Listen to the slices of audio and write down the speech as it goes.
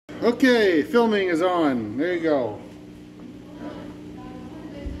Okay, filming is on. There you go.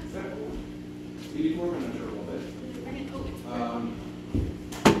 I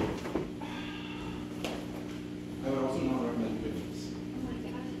would also not recommend videos.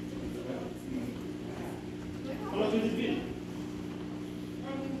 How long did it be?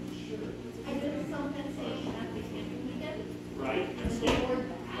 I did some sensation at the weekend. Right. And the board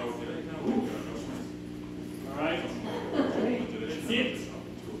All right. That's it.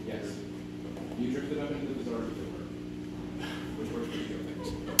 Yes. You drifted up into the bizarre tour, which works for you, thanks.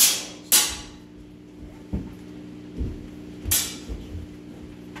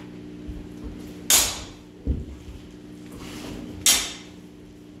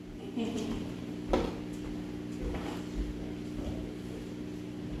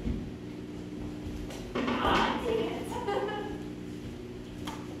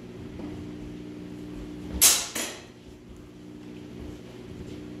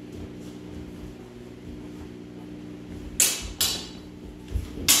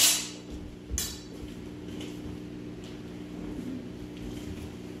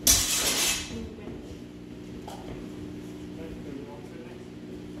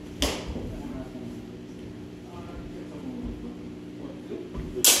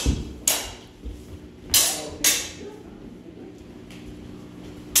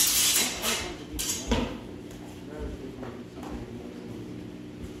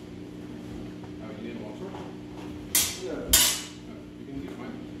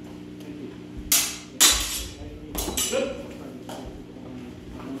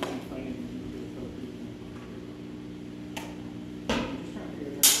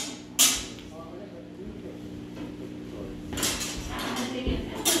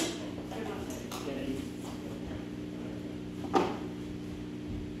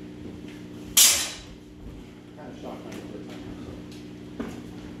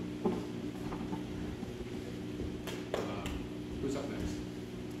 Who's up next?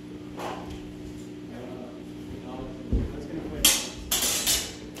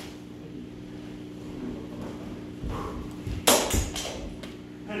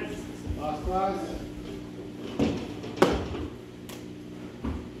 Last class.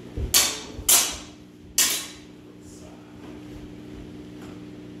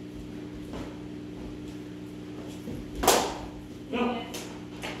 No.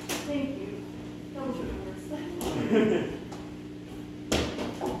 Thank you. That was the worst.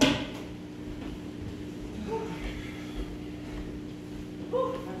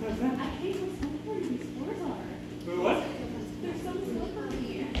 I hate how slippery these floors are. Wait, what? They're so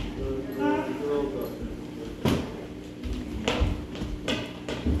slippery.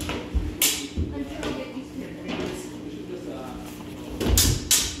 I'm trying to get used to it.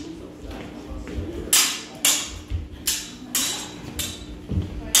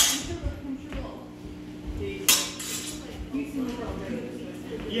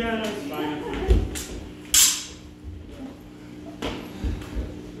 Yeah, no, it's fine.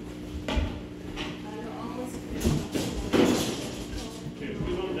 Okay,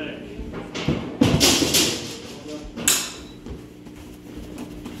 who's on deck?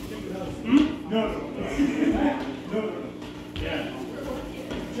 Hmm? No. No. Yeah.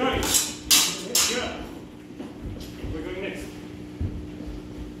 Johnny. Yeah. We're going next.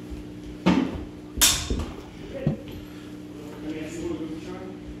 Can I ask you what to do,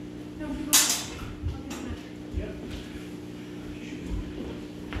 Charlie? No, you go. Yeah.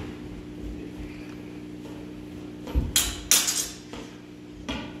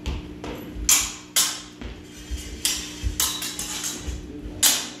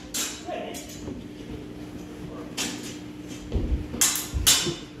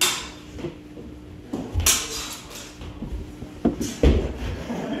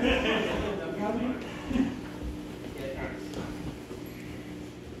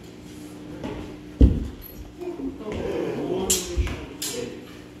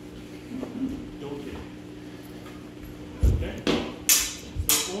 Don't get it. Okay?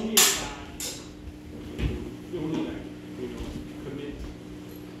 So only attack, only like, commit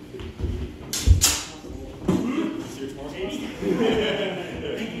to the Serious more?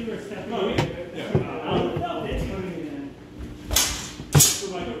 Thank you for stepping up. I felt it coming in. So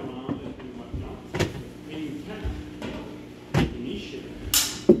like around and whatnot. And you can initiate.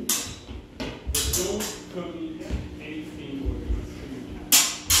 But don't commit anything or you can.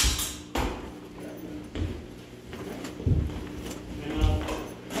 And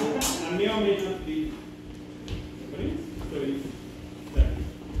I may or may not be. What is? So if that.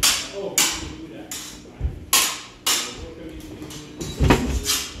 Oh, we can do that. Right.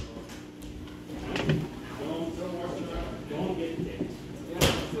 Don't get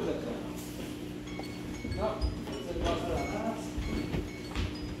it.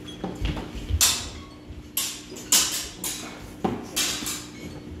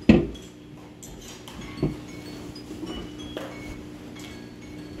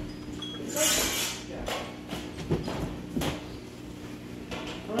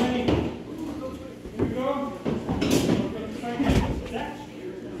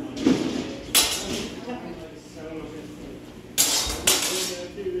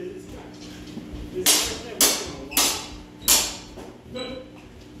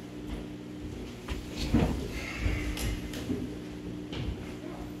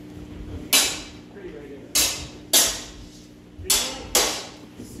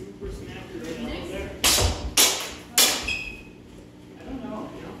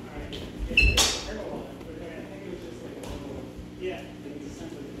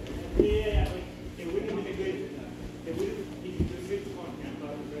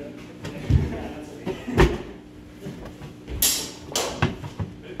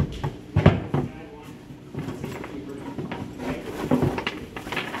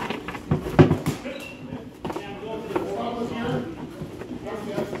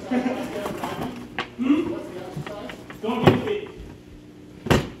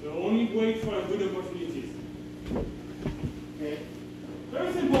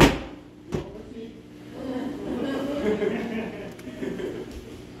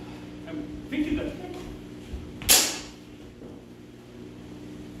 Thank you, then.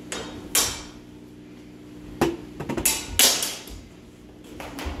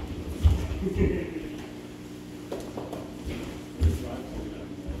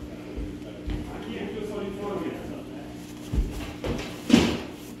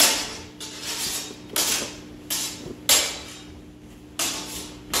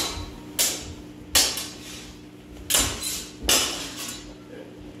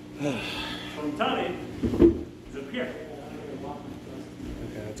 Frontale is up here.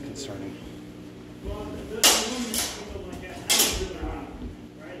 Okay, that's concerning.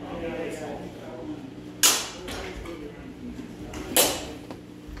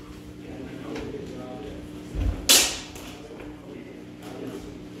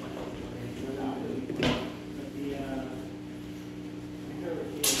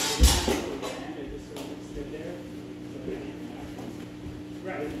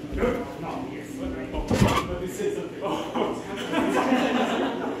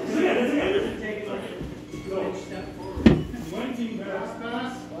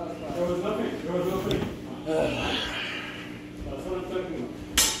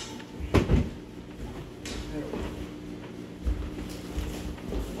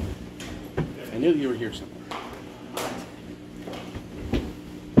 I knew you were here somewhere.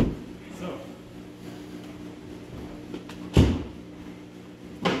 So,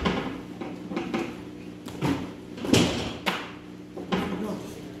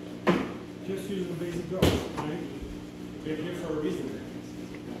 just use the basic goals, right? We're here for a reason.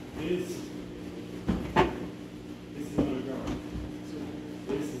 This is another guard.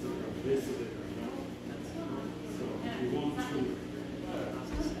 This is a guard. This is a guard. So we want to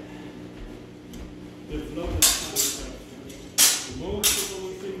develop the time. The most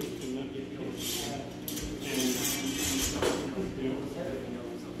important thing is to not get hit. And you know,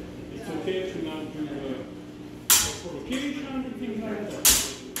 it's okay to not do provocation and things like that.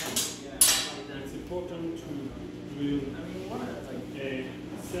 It's important to do a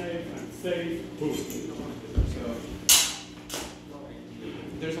safe and safe boom. So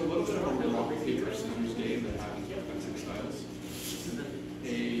there's a little bit of a rock, paper, scissors game that happens with fencing styles. A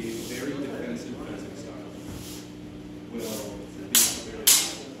very defensive fencing style will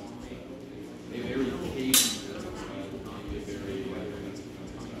be a very cagey fencing style will be a very defensive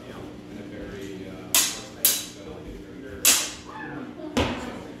fencing style, and a very fencing style will be very so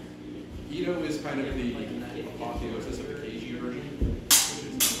Ito is kind of the apotheosis of the cagey version, which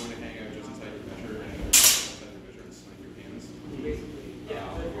is you're going to hang out just inside your measure and outside your measure and snipe your hands. The way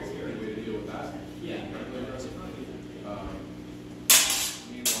to deal with that, incredibly aggressive.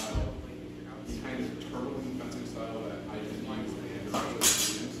 Meanwhile, the kind of turbulent fencing style that I didn't use in the undergraduate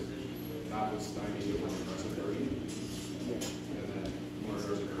students, that was stymied with an aggressive version. And then more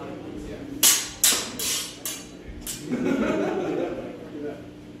aggressive version,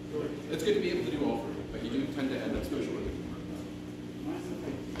 It's good to be able to do all three, but you do tend to end up special with it.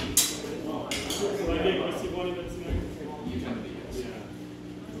 You tend to be, yes.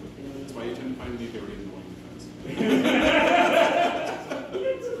 That's why you tend to find me very annoying defense.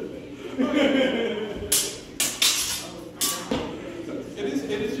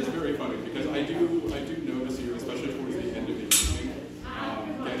 It is just very funny because I do notice you, especially towards the end of the evening,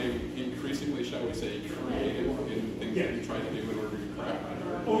 getting increasingly, shall we say, creative in things that you try to do in order to crack.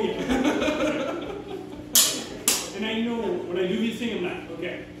 Oh yeah. And I know when I do this thing, I'm like,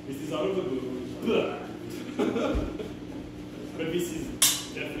 okay, this is out of the blue. But this is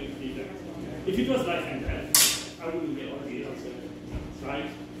definitely that. If it was life and death, I wouldn't get all the answer, right?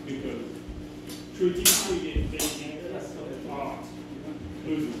 Because truthfully, they think art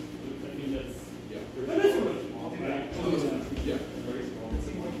loses. I think that's but that's what it's right? Yeah.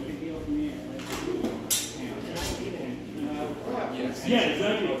 Yes. Yeah,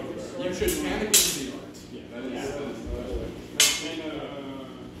 exactly. You should panic into the art. Yeah. That is And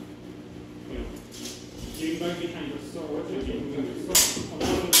you know, getting back behind your sword, or getting moving your sword. A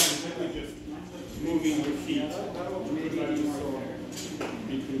lot of the time, simply just moving your feet, back your sword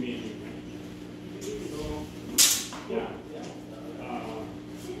between me and you. So, yeah.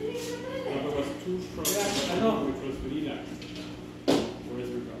 There was two strokes, which was really that. Whereas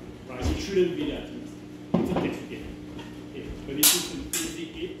regard, right? It shouldn't be that. It's okay to get it. But if it's an easy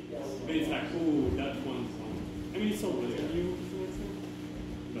hit, then it's like, oh, that one's on. I mean, it's always a new,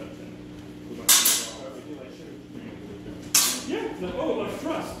 but go back to the yeah, it's like, oh, like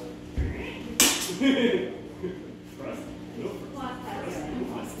thrust. Thrust? No. Thrust.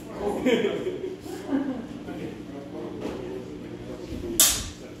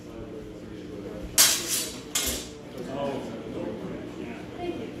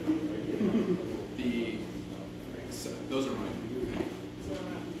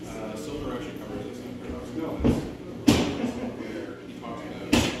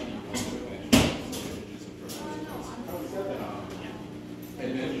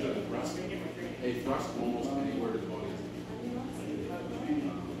 a thrust almost anywhere to the body.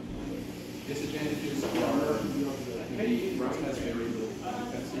 Disadvantages are the thrust has very little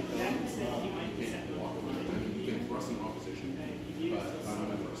defense. You can't walk away. I mean, you can thrust in opposition, but I'm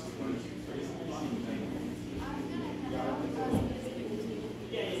not thrust.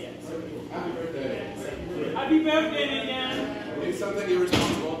 Happy birthday. Happy birthday again. Do something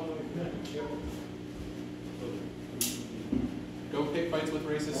irresponsible. Go pick fights with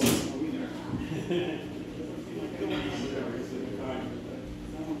racists.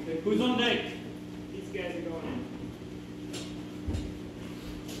 Who's on deck? These guys are going in.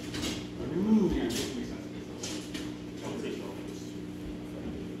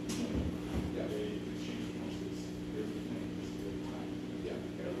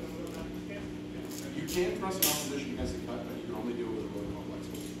 You can thrust in opposition against a cut, but you can only do it with a really complex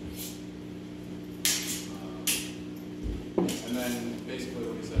tool. And then basically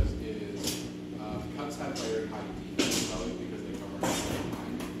what he says is cuts have very high defense value because they cover a lot of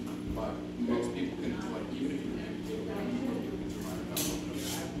time. But most people can, like, even if you amputate one, you can survive without one.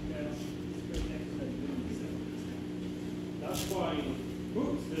 That's why,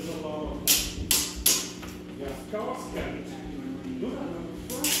 oops, there's a lot of scar scans. Look at the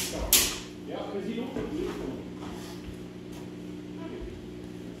front scar. Yeah, because you don't have use them.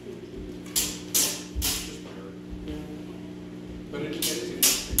 But it is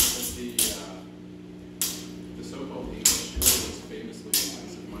interesting because the so-called English world is famously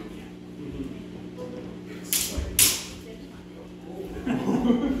defensive-minded. It's like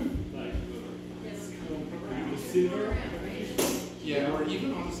the silver. yeah, or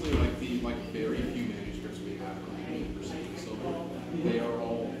even honestly like the very few manuscripts we have on 80% of silver, they are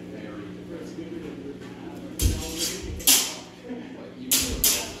all very different. Like even the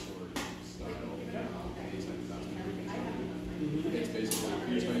sword style, it's basically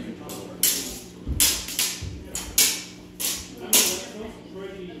here's how you control it.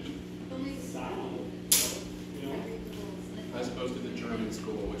 As opposed to the German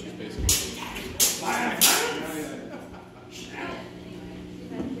school, which is basically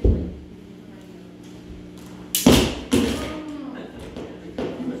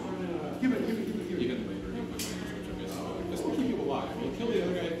this will keep you alive. You'll kill the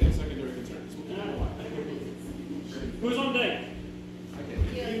other guy in secondary concern. This will keep you alive. Who's on deck?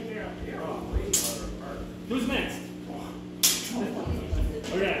 Who's next?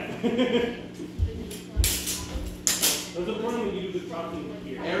 Okay. There's a point when you do the talking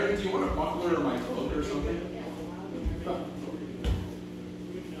here. Aaron, do you want a buckler or my cloak or something?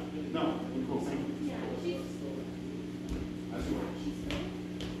 No. Cool. As you are.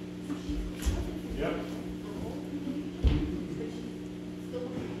 Yep.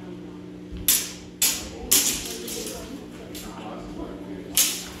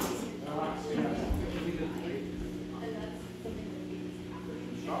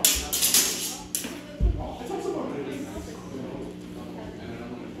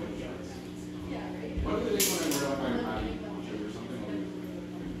 One of the things when I wear like my body poncho or something,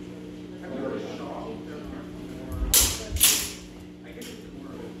 I'll wear a shawl.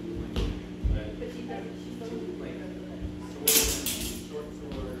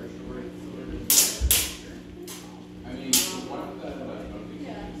 I mean, one of that I don't think is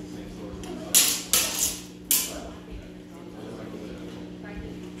the same sort of stuff.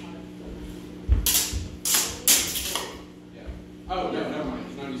 Yeah. Oh, no, never mind.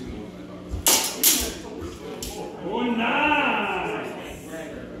 He's not using the one that I thought was. Oh, nice!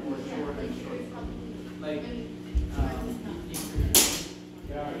 Like,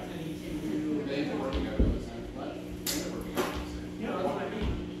 They end up working out the same. They end up working out the same. you know, that's what I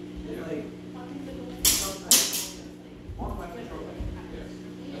mean. It's like, sometimes, one weapon or like, Yes.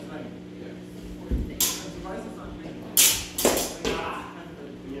 that's right. Yeah. I'm surprised it's not green.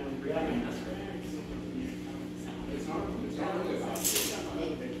 It's not really about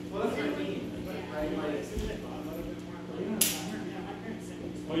Well, that's what I mean. Right? Like,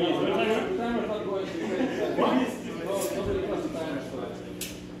 Oh, yeah, so The timer's not going to be ready. What? Nobody puts the timer for that.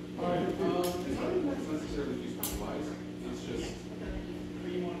 it's not necessarily used supplies. It's just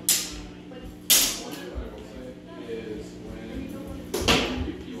one thing I will say is when you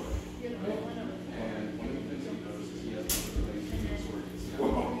read Fiore, and one of the things he notices he has one of the things he makes work is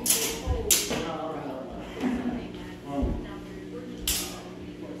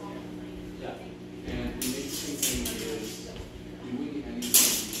and the interesting thing is doing anything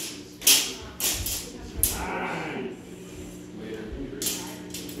uses Ah.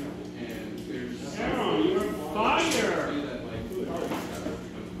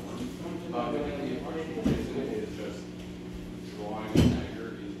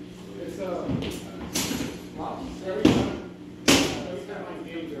 Every time I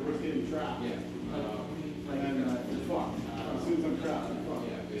engage, I was getting trapped. Yeah. And then fuck. As soon as I'm trapped, I'm fucked.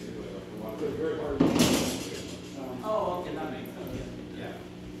 Yeah, basically like a lot So it's of very hard. Oh, okay, that makes sense. yeah.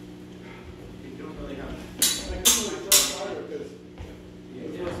 You don't really have. I couldn't really throw fire because the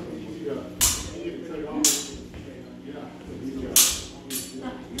first one is easy to trade on. Yeah, it's easy to.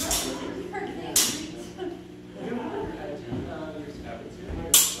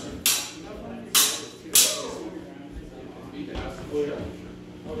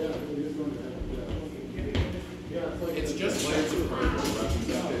 Oh yeah, it is going to happen. Yeah, it's like It's just layers of reconstruction.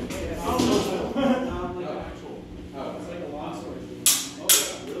 Like actual. Oh. It's like a long story. Oh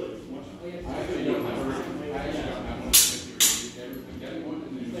yeah, really? It's much. I actually don't have one. I actually don't have one. I'm getting one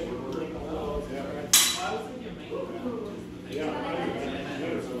in the short order.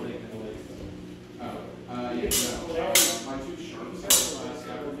 My two sharp sets are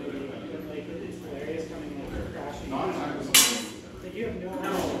not exactly something.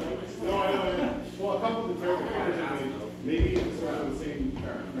 No, I know. Well, a couple of the terrible cars I made, maybe it's sort of the same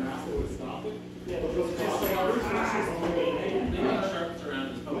mass that would stop it. Yeah, but those cars Maybe sharps around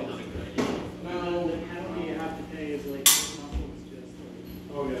is probably not a good idea. No. The penalty you have to pay is like this muscle is just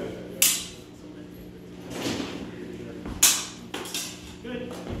like Oh, yeah.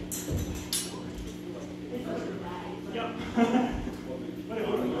 good. Yep.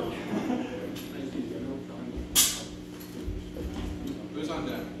 Who's on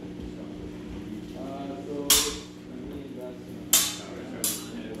deck?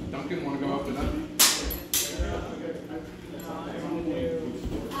 Duncan, want to go up to nothing?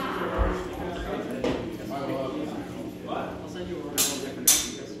 I'll send you a order.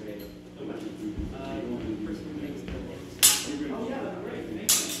 Person who makes the days. Oh, yeah, that's great.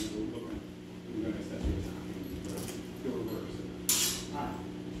 Thank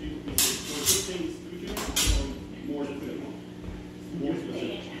you. More specific. More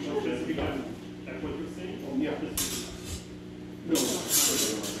specific. More specific. That's what you're saying? Oh, yeah. No,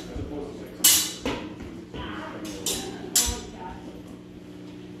 as opposed to six.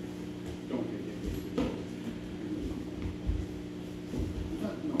 Don't get it.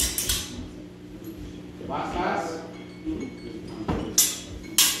 No. Last pass?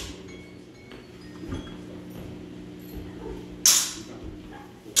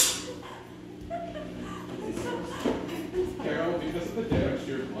 Carol, because of the damage to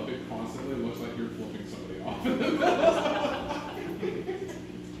your glove, it constantly looks like you're flipping somebody off in the middle.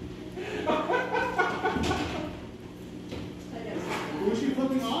 Who was she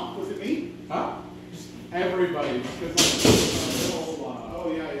flipping off? Was it me? Huh? Just everybody. Because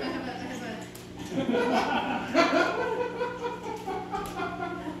Oh, yeah, yeah.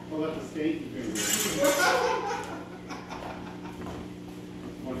 Well, that's a steak.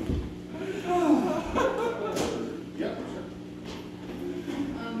 Yeah, for sure.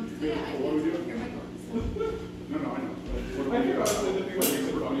 What are we doing? No, I know. I think honestly the thing that makes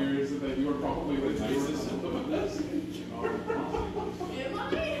it funnier is that you are probably the nicest of them.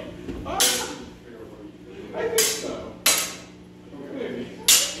 I think so. Maybe.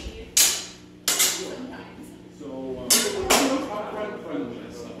 So, Upfront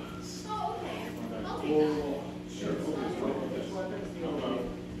friendliness of us. Sure.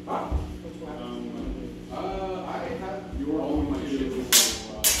 Huh? I have you're all in my shit.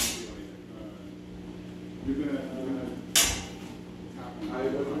 shit. You're gonna I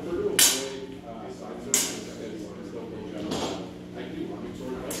would prefer to avoid side surfaces as still in general. I can do arming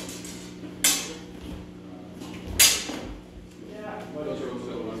sword, right? Those are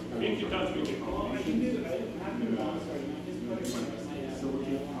also If you touch me, Well, I can do it. I didn't have to long story. I'm just putting it in my so we'll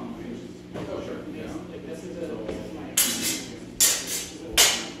do combinations. Oh, sure. Yeah. like this is my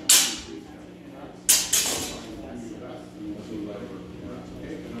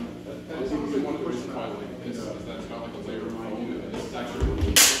That is honestly one of the reasons why I like this, is that it's got like a layer of foam, and it's actually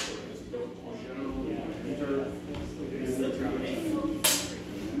really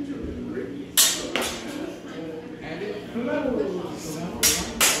and it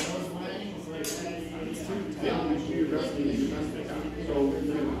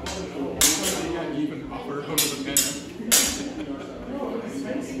got even upper under the pen.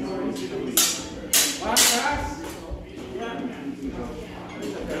 Last pass.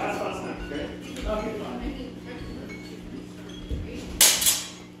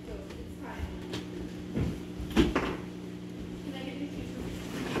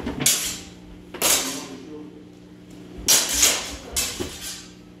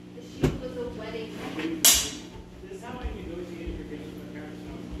 This is how I negotiated your games with my parents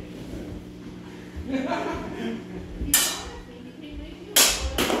when I was a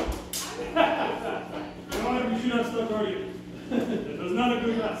kid. not stop cardio. That was not a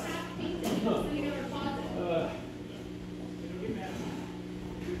good rest.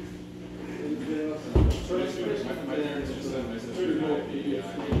 My parents just said my sister and I be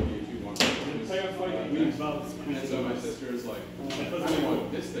if you want to. And so my sister is like, I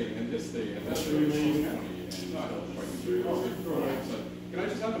want this thing and this thing and that thing is 20 and I don't quite agree. So can I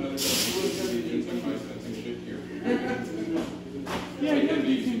just have another agents on my sensing shit here? Yeah, it can be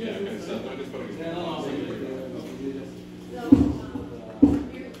easy, yeah. Okay, so I'm just putting it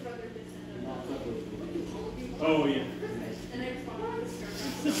Oh, yeah.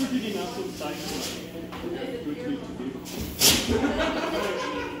 Since we're getting out to the side,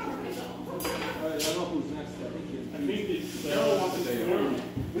 Alright, I don't know who's next. I think it's Carol wants a day off.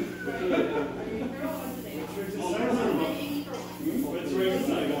 Let's raise the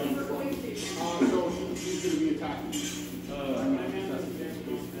side one. So she's going to be attacking. But my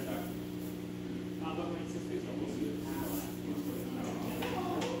sister's almost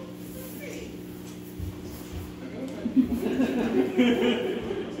My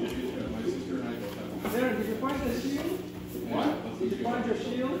sister and I both have. Darren, did you find the shield? What? Did you find your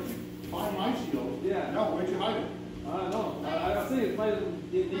shield? Find my shield? Yeah. No, where'd you hide it? No. I was saying, find it.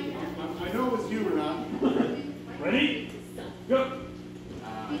 I know it was you or not. Ready? Go!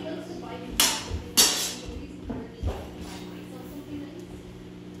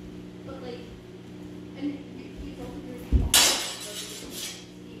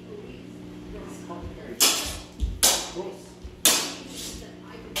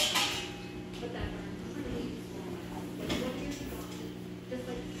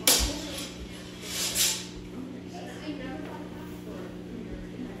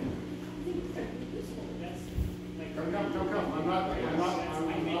 Come. I'm not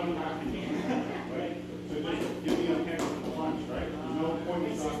attacking you. Right? So just give me a hand with the punch, right? There's no point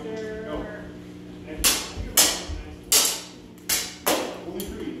in talking. Go. Only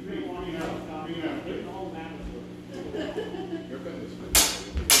three now. Your goodness.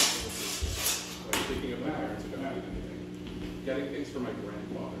 Like speaking of my parents who don't have anything, getting things for my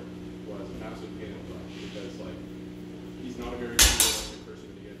grandfather was an absolute pain in the butt because like he's not a very realistic person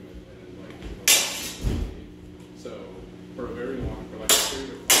to begin with, and like so for a very long, for like a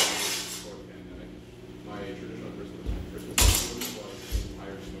period of 5 years before the pandemic, my traditional Christmas festival was an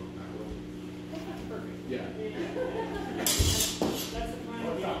entire smoked mackerel. Yeah. That's a fine.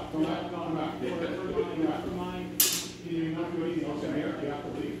 Come back. For mine. You're not doing anything else in here. You have to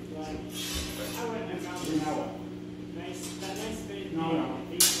leave. I went and found Now what? that nice space. No.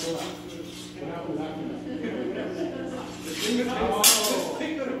 What happened after that? This thing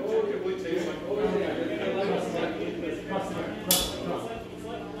that objectively tastes like Oh, yeah. Cross again. Cross. It's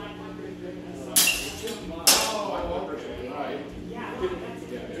like black market. oh, I love it. Right. Yeah, that's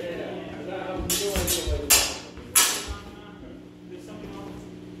it. Yeah. There's something else.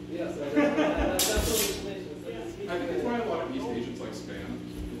 Yes, that's what I think that's why a lot of East Asians like spam.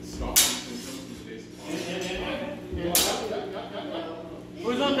 It stops these symptoms in today's economy.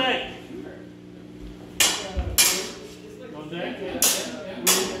 Who's on deck? On deck?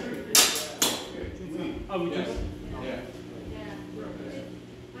 Oh, we just. Yeah. We're up there.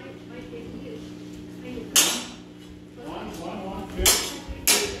 One, two.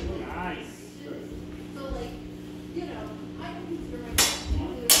 Nice. So, like, you know, I don't consider myself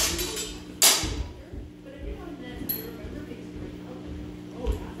usually a but every now and then I remember being very healthy. Oh,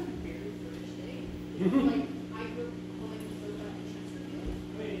 that's a very British day. Like, I grew up calling the soda in Chesterfield.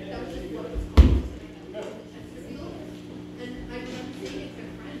 That was just what it was called. That was the Chesterfield. And I remember saying it to a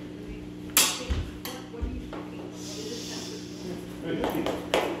friend. And we saying, what are you talking about? What is this Chesterfield? Or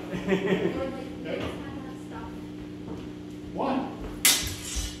like, they just had that stuff. One.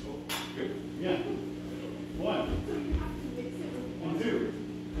 Good. Yeah. One. So you have to mix it with And two.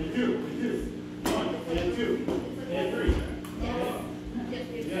 And two. One. And two. And three. Yes,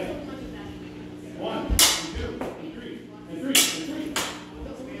 there's Yeah. so much of that. One. And two. And three. And three. And three.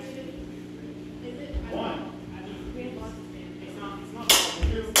 Is it? One. It's not.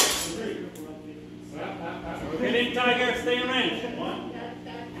 And two. And three. Get in, Tiger. Stay in range. One.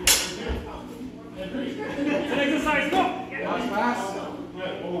 And three. It's an exercise. Go! Last pass.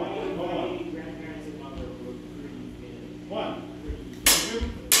 Good. Hold on. Grandparents and mother were pretty big. One. And two.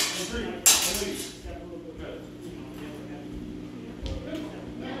 And three. And leave. Step a little bit. Good.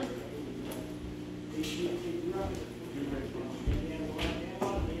 They grew up in the they had a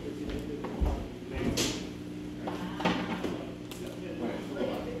lot of neighbors who lived in the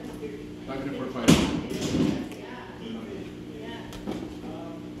Not gonna afford 5.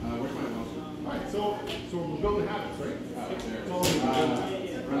 Where's my mouse? Alright, so we're building habits, right? There. So,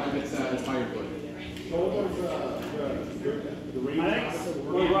 It's firewood. Show those, the range. Alex, officer, or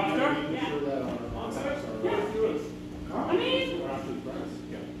we're roster? making sure that our staffs are. Yeah, do it. I mean, After the press,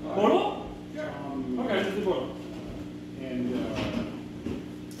 yeah. Portal? Okay, just the portal. And,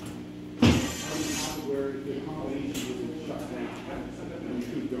 where the combination is shut down, and you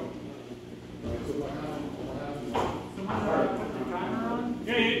should go. Right, so what happens?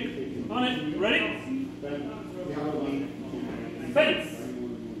 Yeah, you, on it, ready? Then, the Halloween. Fence!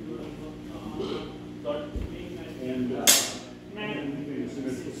 And, as soon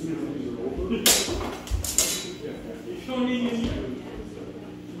as things are over. Show me.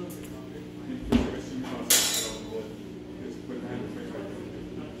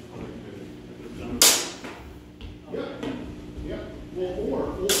 Yeah, well, or,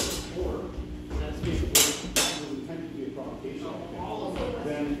 that's basically, it was intended to be a provocation,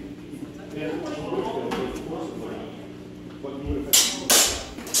 then it would have been, of course, but you would have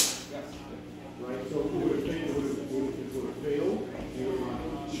had, right, so it would have failed, it would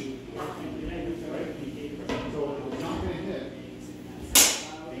not shoot, right? So if it's not gonna hit,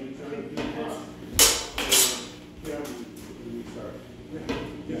 and you try to do cross, yeah, we start.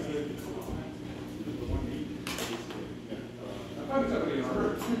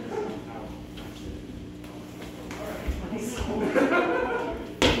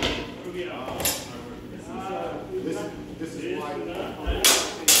 This is why.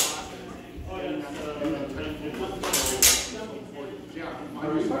 Yeah,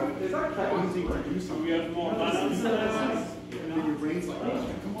 one thing to do something. We have more balance. And then your brain's like, oh,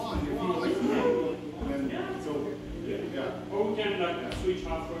 come on, you're feeling like, no. And then, so, yeah. Or we can like switch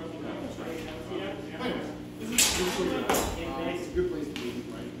halfway from that. Anyways, this is a good place to be,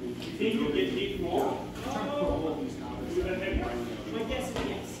 right? You think you get hit more? Trying to put all of these habits. With a heavy? My guess is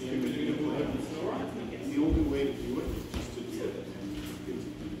yes. The only way to do it is just to do it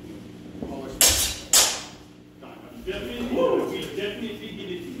and polish it. Definitely, we definitely did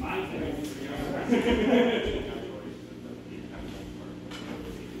it in my time.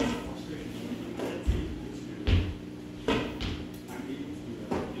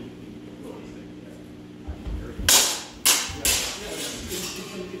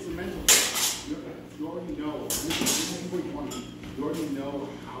 It's a mental thing. You already know. This is what you want to do. You already know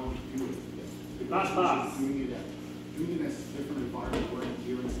how to do it. Last pass. Doing it in a different environment, where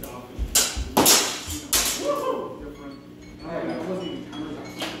you're hearing stuff. Different. That wasn't even counterattack.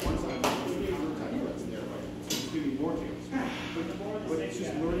 One side was the counterattack that's there, right? So it's giving more chaos. But it's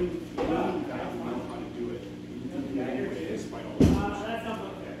just learning that you know how to do it. You can do it anyway, despite all that. That's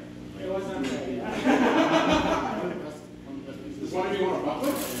not fair. It was not fair. Why do you want a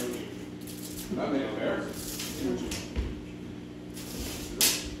butler? That made it fair.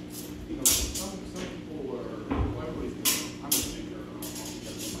 You know, some people are, well, everybody's different. I'm a thinker, I'll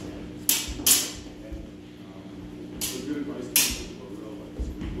get in my head. And the good advice to people who are real, like,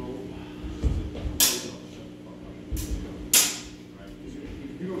 cerebral, just to shut the fuck up. Right? Because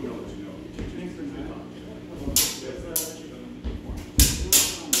if you don't know what you know, you take things from the top.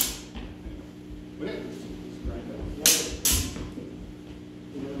 But yeah, it's right there.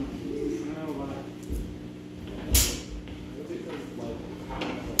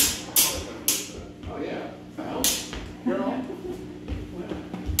 Oh yeah. Girl.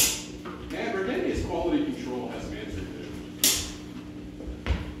 Man, Virginia's quality control has an answer to.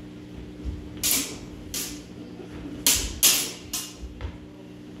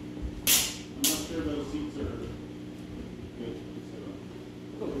 I'm not sure those seats are good.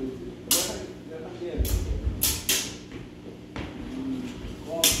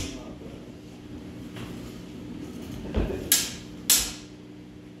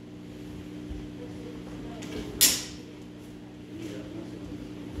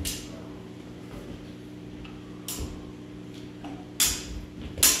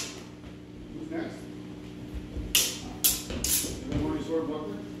 Who's next? Anyone want to sword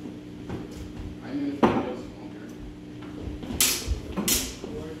buckler? I'm in it for this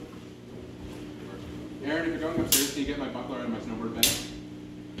Aaron, if you're going upstairs, can you get my buckler out of my snowboard bag?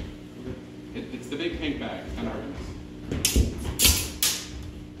 It's the big pink bag. It's kind of organized.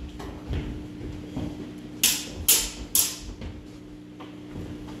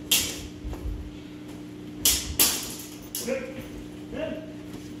 Do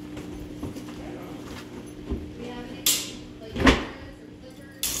we have any, like, clippers or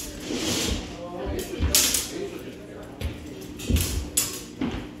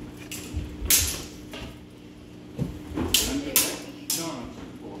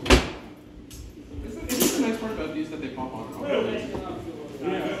Isn't the nice part about these that they pop on and off?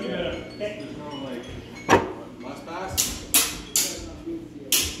 There's no like last pass.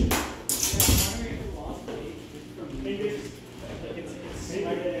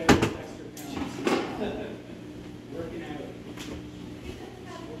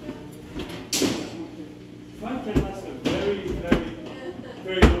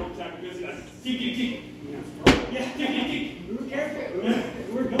 that because it's like, tick. Yeah, tick. We're careful.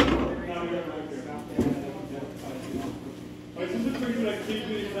 We're going. No, you're right there. Like, this is pretty good, like, tick,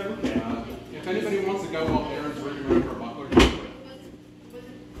 okay. If anybody wants to go while Aaron's working around for a buckler,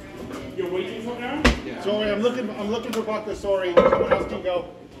 You're waiting for Aaron? yeah. Sorry, I'm looking for buckler, sorry. Someone else can go.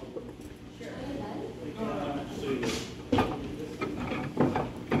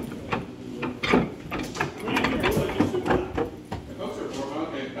 The folks are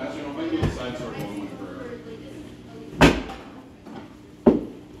okay, Pastor, I'll make you the side circle and went for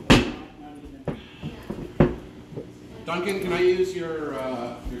Duncan, can I use your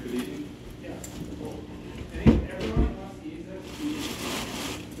Kadethan? Yeah. I think everyone wants to use it.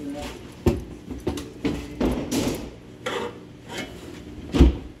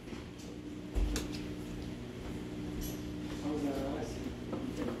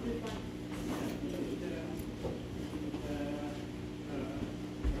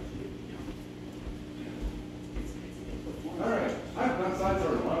 Alright, I've done side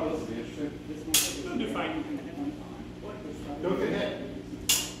circle. Wow, this will be interesting. Don't do fighting. Don't get hit.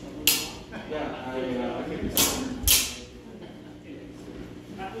 Yeah, I think it's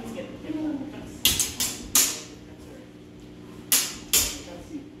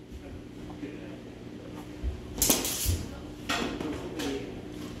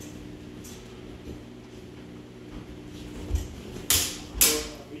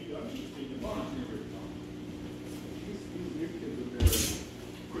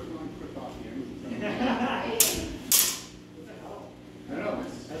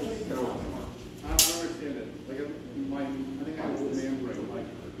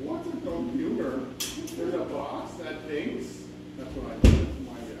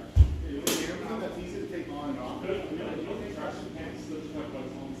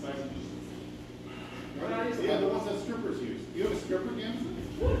Yeah, the ones that strippers use. You have a stripper game?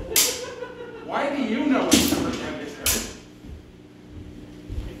 Why do you know what summer camp is?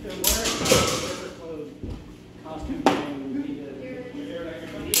 If they're wearing stripper clothes, costume thing, we need to.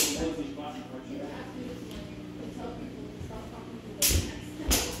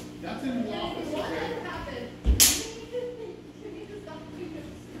 That's in the office, What okay? happened? You need to stop doing this.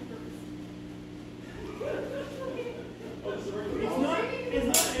 It's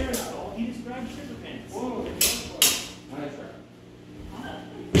not Aaron's fault. He described stripper pants. Whoa. Nice try.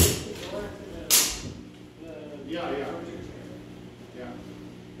 Yeah. Yeah.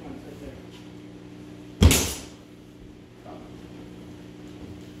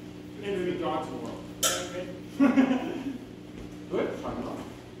 Into the dog's world. Good, fine enough.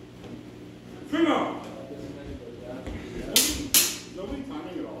 Primo! Nobody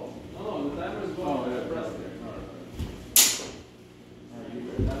timing at all. Oh, the timer is going. Oh, yeah, press there. Alright, you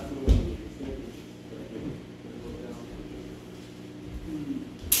good? That's the one.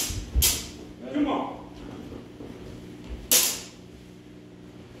 Come on!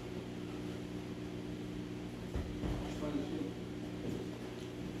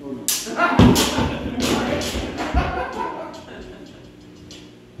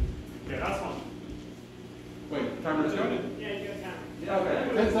 Okay, that's one. Wait, timer is going? Yeah, you got time. Yeah,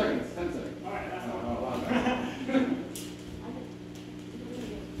 okay. 10 seconds. 10 seconds. Alright, that's one. Oh, wow.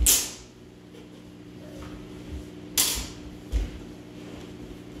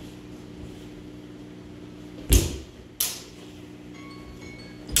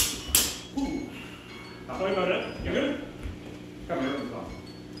 Sorry about it. You good? Come here, let's go.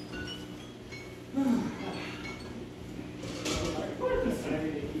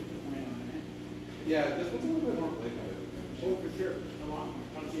 Yeah, this one's a little bit more playful. Oh, for sure. Come on.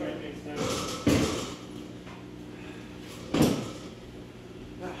 I'll try it next time.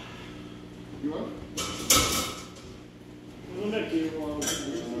 You up? We'll let you,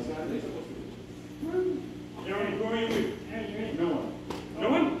 Aaron, who are you with? No one. No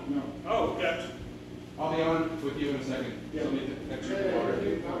one? No. Oh, okay. I'll be on with you in a second. Yeah. Somebody take extra water. It's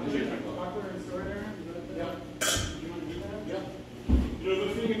your turn. Yeah. Yeah. You know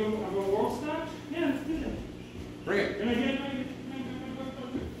the thing of a world star? Yeah, let's do that. Bring it. Can I get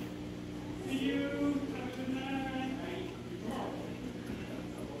see you? Have a good night.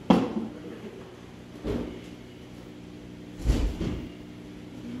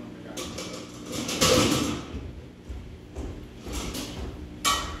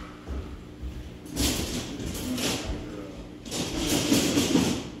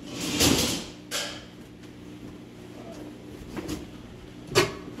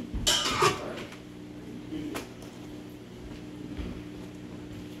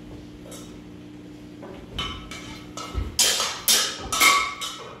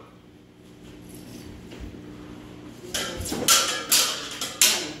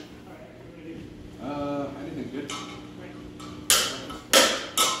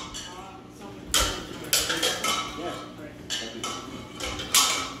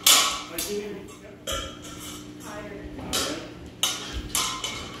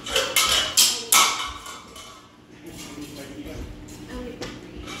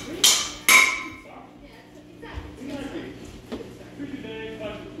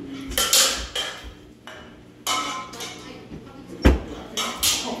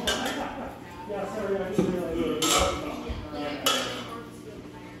 Yeah, sorry, I didn't realize.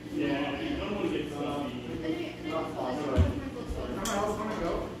 Yeah, you don't want to get stuffy.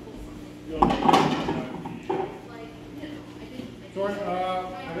 Sorry, I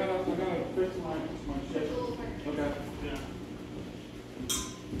gotta fix my shit. Okay. Yeah.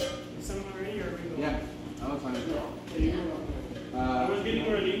 Someone already or we go? Yeah, I was fine. I was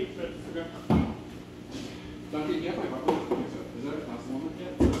getting ready, but Okay. Duncan, you have my buckle? Is that a class one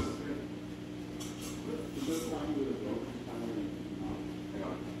yet? Is this one with a rope? Hang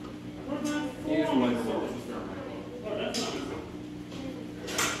on. where's my He is phone? one for this is fair, Michael. Oh, that's not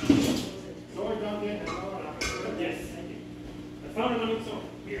Sorry, Duncan. Yes, thank you. I found another song.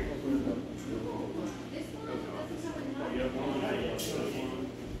 Here. Oh, you have one. I have one.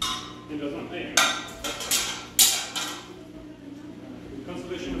 It does not pay.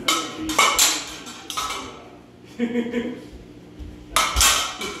 Conservation of energy.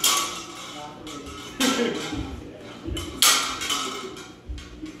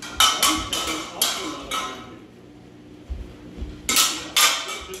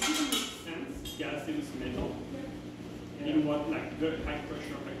 Does it even make sense? Gas is metal. In what, like very high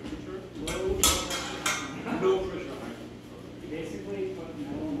pressure, high temperature? Low pressure, high temperature. Basically, put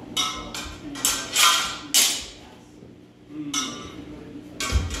metal in the hot sauce and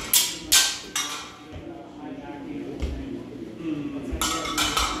high vacuum.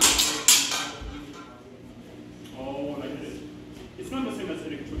 Oh, like this. It's not the same as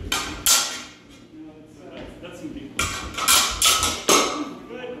electricity. No, it's That's in big.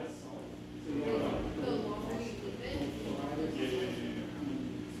 Good.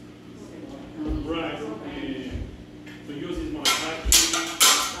 Right. So yours is more vacuum.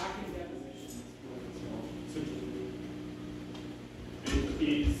 vacuum deposition. And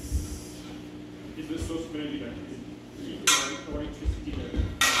is the source of energy like heat or electricity?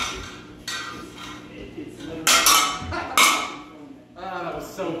 It's literally Ah, that was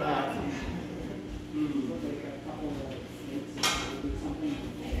so bad. like a couple of snakes or something.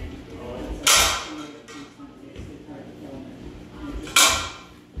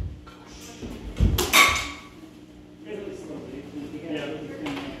 Really slowly. You get Yeah.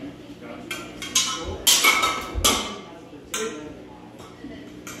 everything there.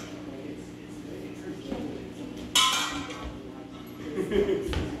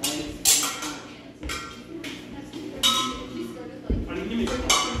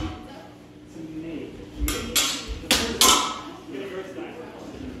 Unlimited.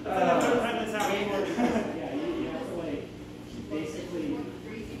 Yeah, you have to like basically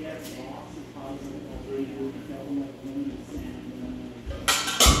get lots of positive fill them with wind and sand and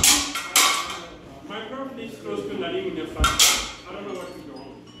My property is close to landing in the fact. I don't know what to go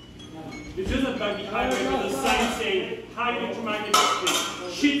on. It's just a buggy highway with a sign saying high electromagnetic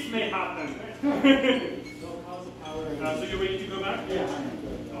field. Shit may happen. they'll cause a power. So you're ready to go back? Yeah, I'm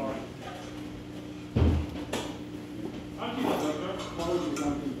good. All right. I'll keep it over. Apologies,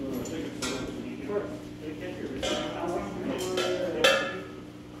 Duncan, for taking so long.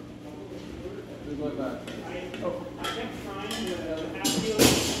 Just like that. I kept trying to have you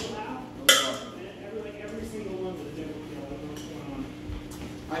out. Every single one was different. I don't know what's going on.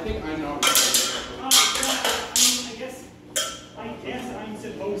 I think I'm not. I guess I'm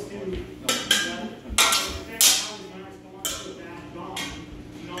supposed to. How is my response to that gone?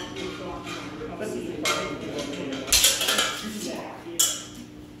 Not being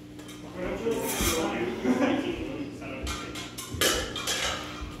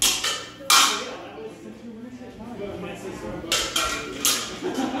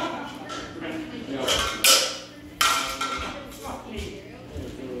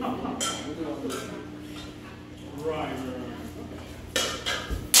Right.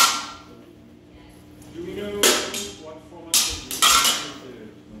 Do we know what format of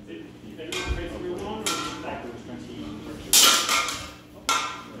everyone basically one or like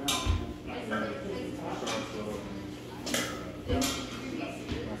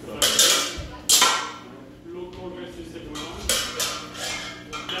local versus everyone?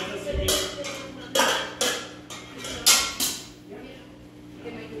 That's a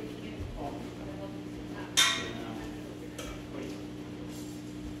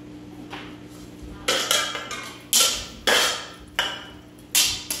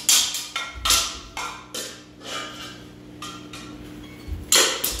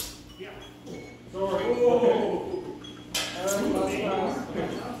Sorry.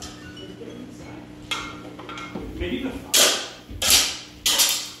 maybe the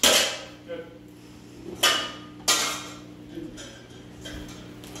good.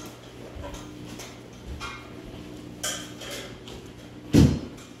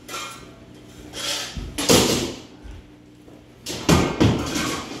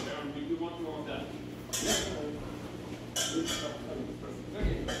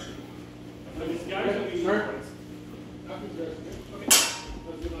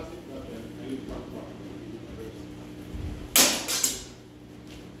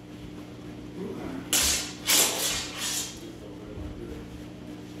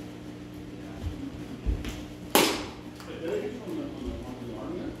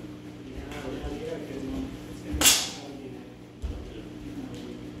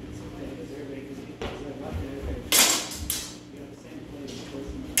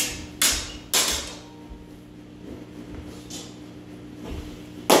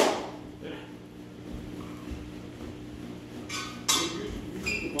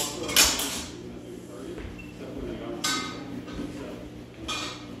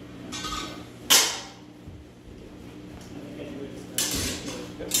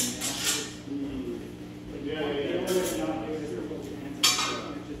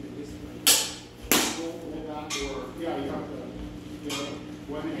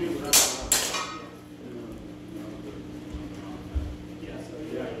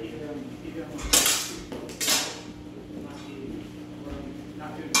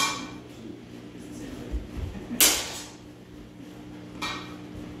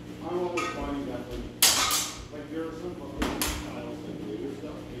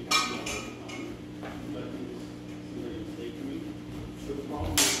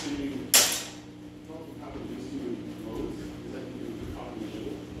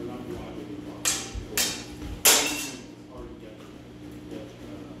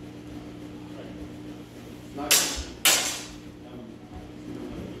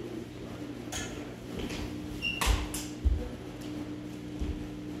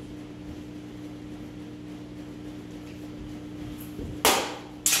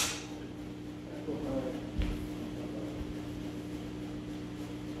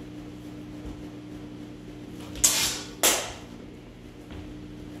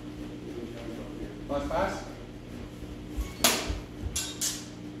 Last pass.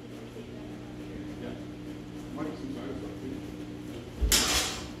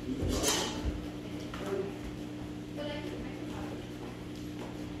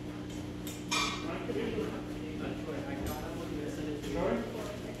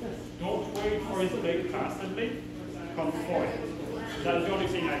 Don't wait for his big constantly. Come forward. That's the only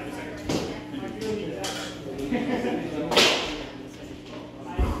thing I have to say.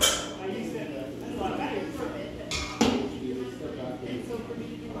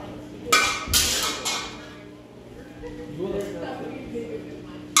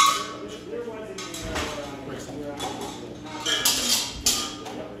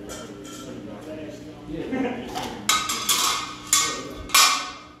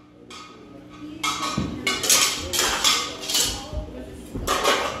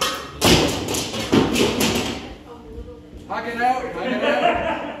 Hug it out, hug it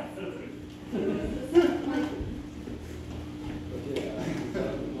out.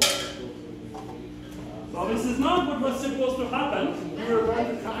 So this is not what was supposed to happen. You were about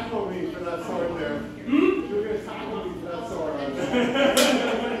to tackle me for that sword there. You were going to tackle me for that sword.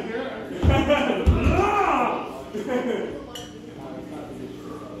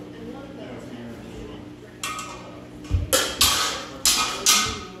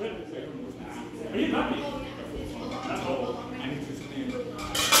 Are you happy? That's all.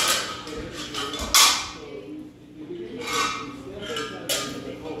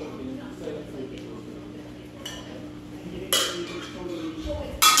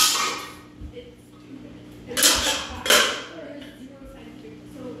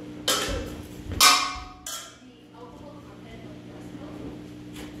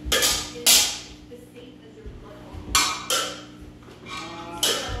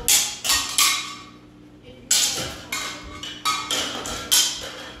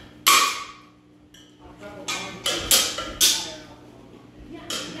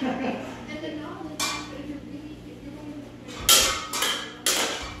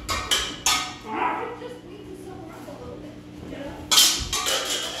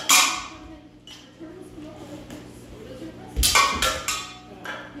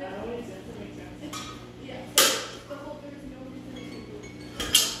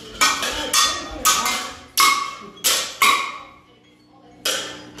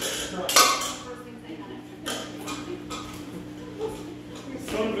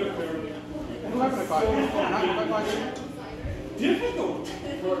 Difficult.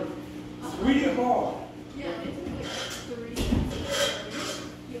 Really hard. It's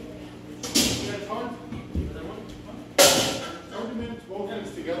hard. Hard to manage both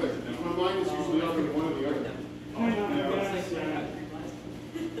ends together. My mind is usually on one or the other.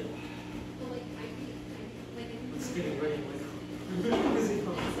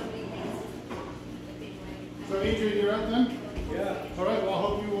 So Adrian, you're out then? Yeah. All right, well I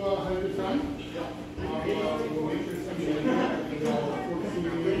hope you had a good time. We'll make sure somebody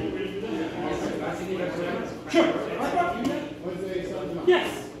Sure.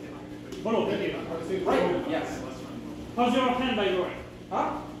 Yes. Follow. Right. Yes. How's your hand, by the way?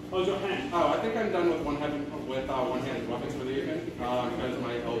 Huh? How's your hand? Oh, I think I'm done with one-handed weapons for the evening because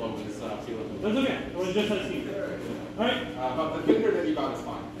my elbow is feeling. That's okay. I was just asking. All right. But the finger that you got is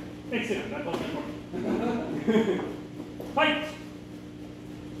fine. Excellent. That was important. Fight.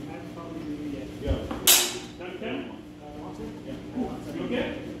 Yeah. Done, Ken? You okay?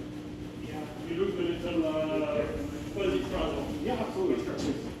 Yeah. You look a little fuzzy frazzled. Yeah, absolutely. Sure.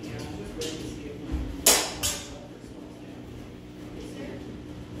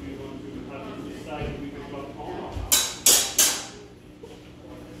 We want to have you decide if we can go on.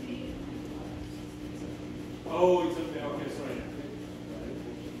 Oh, it's okay. Okay, sorry.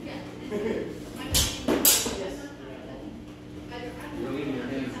 You're leaving your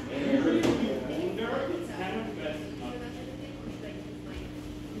hands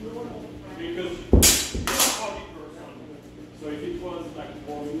because you're a hobby person. So if it was like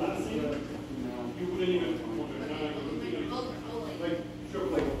more classic, you wouldn't even want to Like, sure,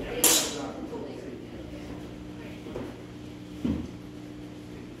 like,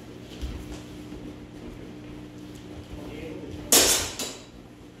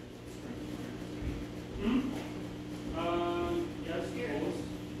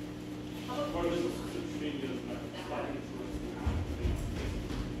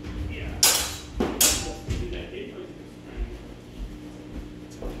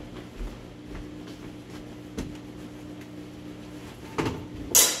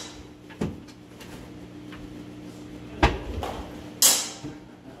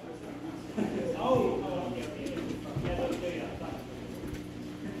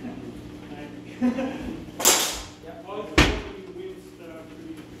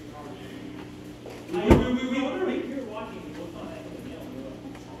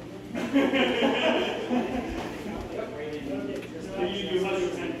 You have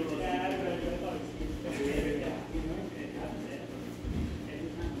your hand closed.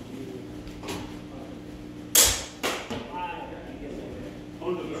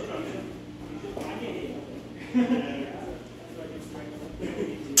 On the work,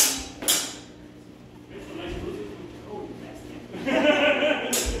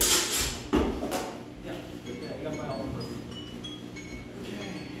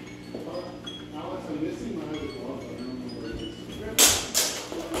 Alex, I'm missing my other glove, but I don't know where it is.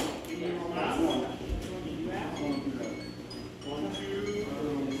 One, two,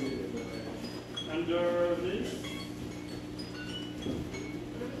 under this.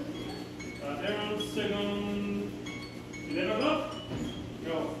 Aaron, second, 11 o'clock?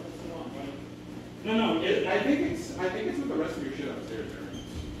 No. No. I think it's with the rest of your shit upstairs, Aaron.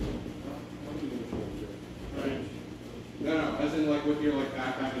 Right. No, as in like with your like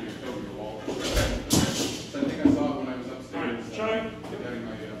backpack and your coat and your wall. So I think I saw it when I was upstairs. Alright, Charlie? Getting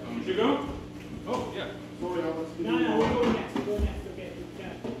my phone. Did you go? Oh yeah. Sorry, Alex. No, we'll go next. We'll go next. Okay,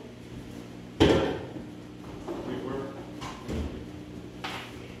 Wait, where?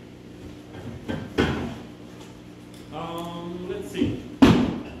 Let's see.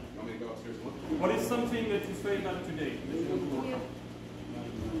 Want me to go upstairs and look? What is something that you failed at today?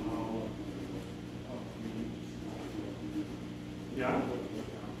 Yeah?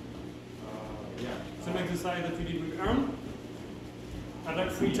 Yeah. Some exercise that you did with arm.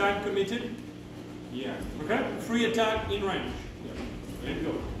 Attack free time committed. Yeah. Okay? Free attack in range. And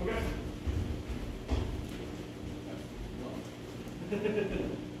go. Okay?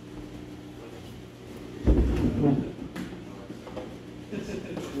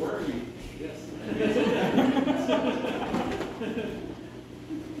 Where are you?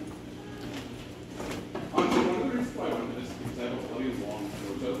 Honestly, one of the reasons why I went to this is because I have a really long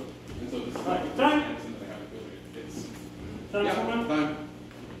torso, and so this is like Right, time. and that I have ability. It's Time, yeah, someone? time.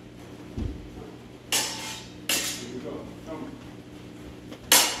 Here we go. Come.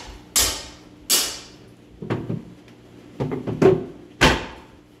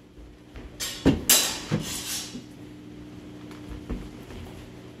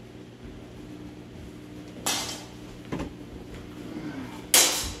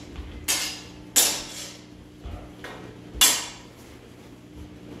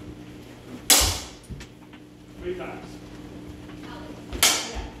 Three times.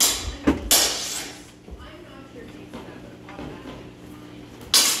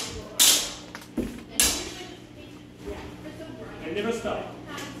 And never stop.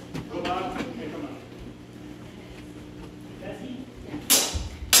 Go back and come out. That's he.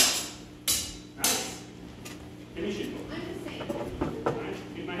 Nice. Finish it. Nice.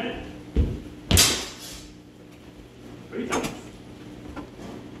 Hit my head. 3 times.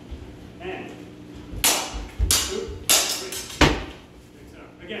 And 1, 2,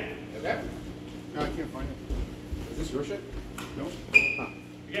 3. Again. Okay. No, I can't find it. Is this your shit? No?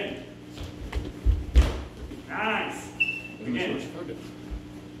 Again. Nice. Again.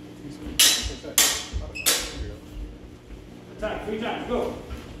 Attack 3 times. Go.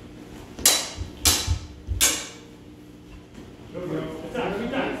 Go for it. Attack 3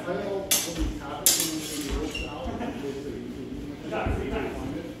 times. I don't know what these habits in the world out. Attack 3 times.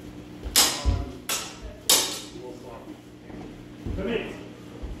 Commit.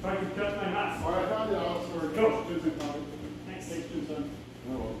 Try to cut my mask. All right, I found it, Alex. Or Go. Susan found it. Next. Thanks, Susan.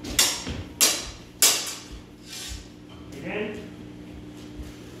 Oh, well. Again.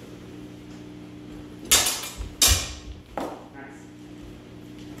 Nice.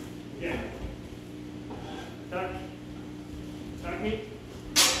 Again. Attack. Attack me.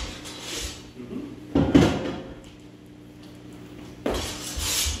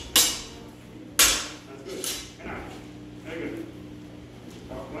 That's good. And out. Very good.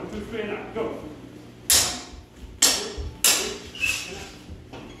 1, 2, 3, and out. Go.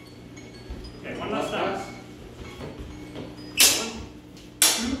 Okay, one last time. 1,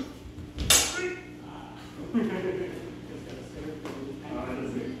 2, 3.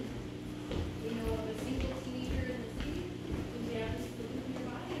 That's it. You know, of a single teenager in the city, when you have this fluid in your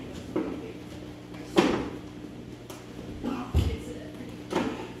body, it's a pretty big because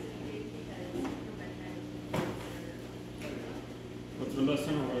prevent What's the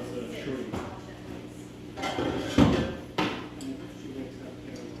lesson or was it short?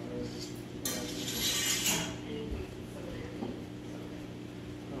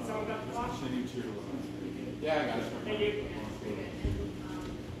 Someone got the watch? Yeah, I got it. Thank you.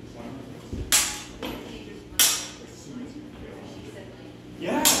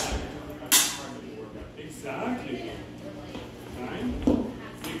 Yeah. Exactly. Fine.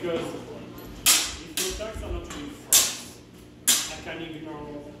 Because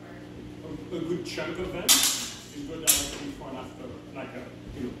chunk of them, you go directly before and after, like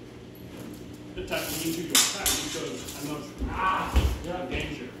attaching into your pack, because I'm not you're in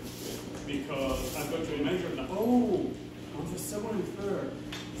danger. Because I've got to measure that, on the second and third,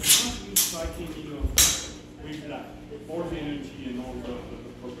 it's not really striking, with that, all the energy and all the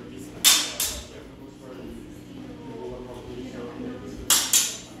properties.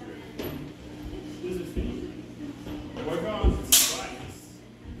 This is thing. We're going to strikes.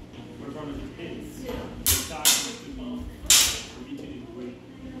 We're going to do hits. The attack has to be repeated with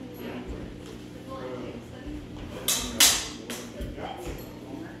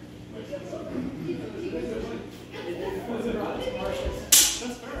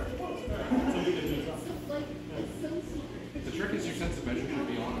The trick is your sense of measure should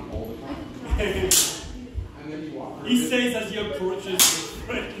be on all the time. And then you walk. He says as he approaches with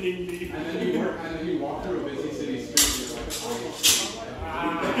threateningly. And then you walk through a busy city street. You're like,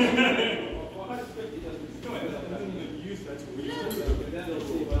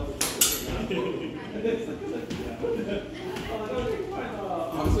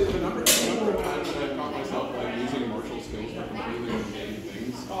 honestly, the number of times that I've caught myself like using martial skills for completely mundane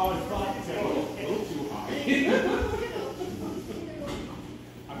things is a little too high.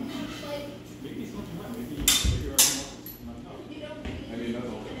 Maybe it's not too much. Maybe I mean, that's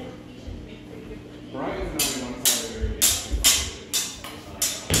all. Brian and I once had a very interesting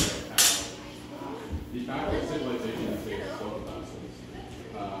conversation how the fact that civilization takes social vessels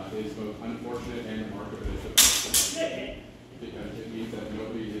is both unfortunate and a mark of initiative, because it means that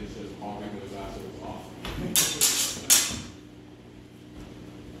nobody is just hauling those assholes off.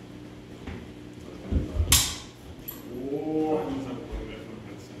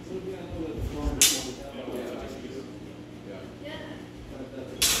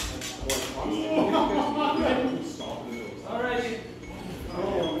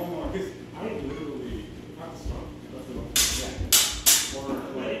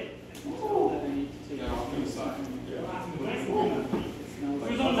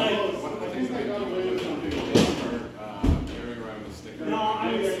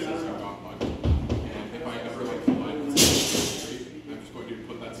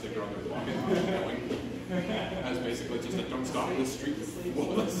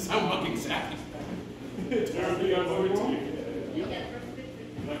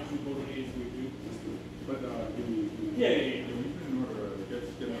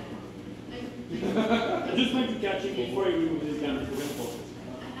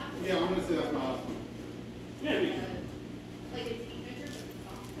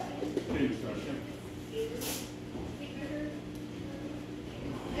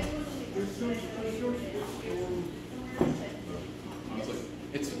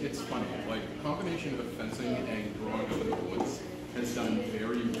 It's funny, like, a combination of fencing and growing up in the woods has done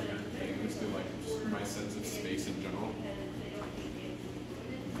very weird things to, like, just my sense of space in general.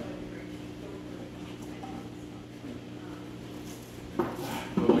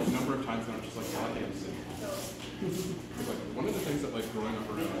 But, like, a number of times that I'm just like, God damn city. Like, one of the things that, like, growing up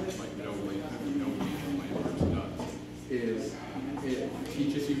around, like, no major landmarks does is it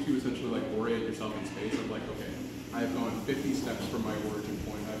teaches you to essentially, like, orient yourself in space of, like, okay, I've gone 50 steps from my origin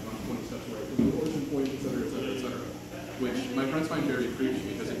point, I've gone 20 steps away from the origin point, et cetera, et cetera, et cetera. Which my friends find very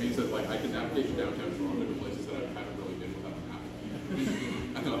creepy because it means that, like, I can navigate to downtown Toronto to places that I haven't really been without a map.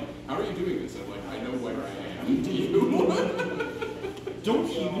 And they're like, how are you doing this? I'm like, I know where I am. Do you? Don't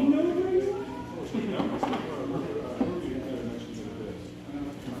you know where you are?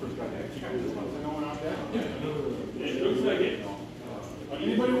 It looks like it.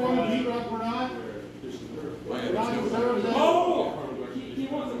 Anybody want to keep it up or not? He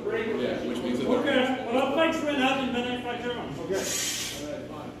wants a break. Yeah, which means that okay, well, I'll fight right out and then I fight your own. Okay.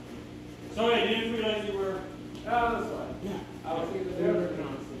 Sorry, I didn't realize you were. Oh, that's fine. Yeah. I was thinking the other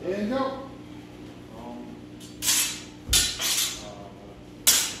pronounced. And go.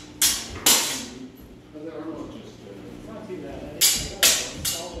 It's not too bad. I got a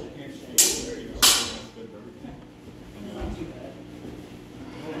solid handshake. There you go. It's not too bad.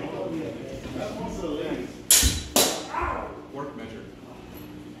 That's one of the ladies. work measure.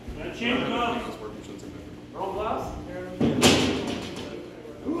 Change gloves. Roll gloves.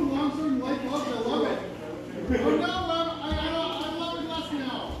 Ooh, long sword and light gloves, I love it. Oh no, I love it less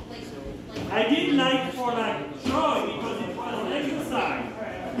now. I didn't like for like drawing because it was an exercise.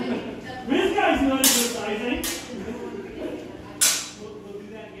 This guy's not exercising.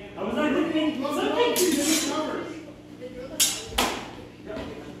 I was like thinking something to do covers.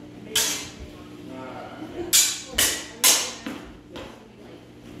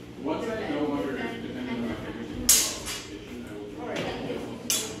 Once I no longer depending on my fingers in my location, I will try to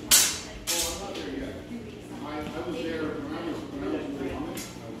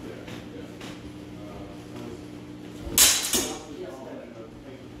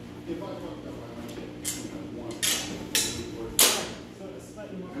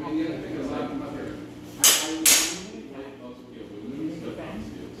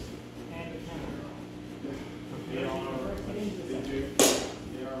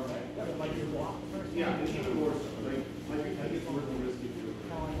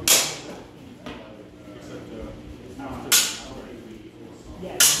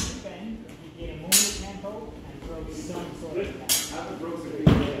some sort of pattern. That's a broken Yeah, piece.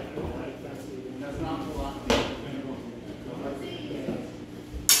 that's the one. That's not a lot.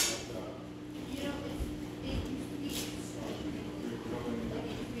 You know, it used to be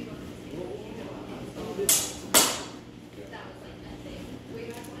that was like that thing way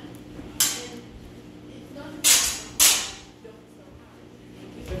back when. And it's not just don't so hard.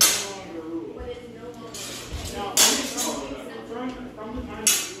 It's no longer a rule. But it's no longer. Now, from the time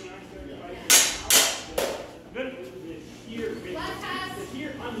that you and I started fighting, the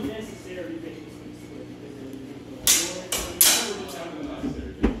here unnecessary things.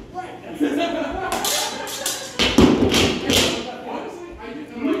 Right. Honestly, I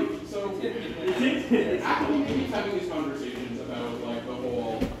didn't like, so, Apple keeps having these conversations about, like, the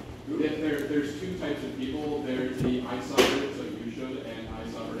whole, there's two types of people. There's the I suffered it, so you should, and I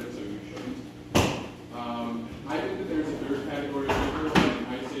suffered it, so you shouldn't. I think that there's a third category of people, and I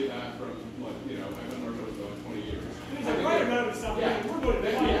say that from, like, you know, I've been working with about 20 years. There's a right amount of suffering. Yeah, We're going to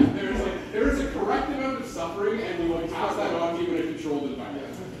there is a correct amount of suffering, and we will pass that on to you in a controlled environment.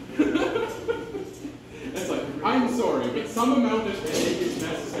 It's like, I'm sorry, but some amount of headache is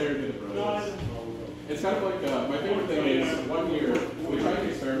necessary to the process. It's kind of like, my favorite thing is, one year, we tried an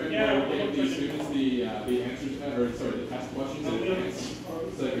experiment where we gave these students the answers, the test questions in advance,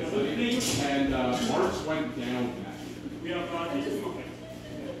 so they could study, and marks went down that year. We have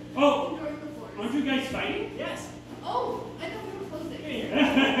oh, aren't you guys fighting? Yes. Oh, I thought we were closing. I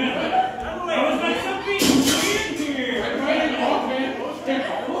was like something weird here. I'm fighting all man.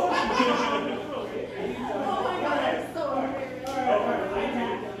 Oh my god, I'm so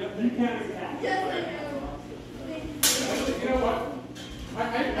embarrassed. You can't attack. Yes, I do. Thank you. You know what? I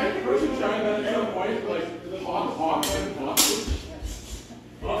think we should try that at some point, like, hawk and hostage.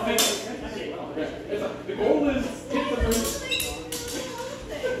 Okay. It's like, the goal is hit the person.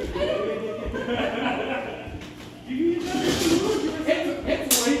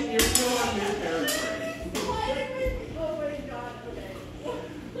 It's late, you're still on new parent training. Oh my god, okay.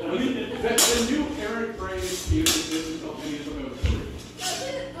 The new parent brain uses this until any of them are free. That's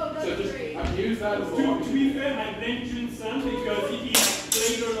it? Oh, So that's just, great. I've used that as To long be fair, I mentioned some because he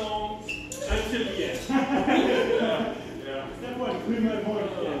played along until the end. That one, clear my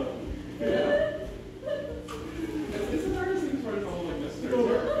voice. Yeah. It's the hardest thing for it all like this.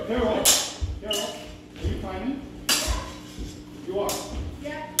 Carol, are you finding? You are.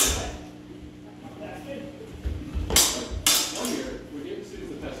 Yeah. That's good. One year, we gave the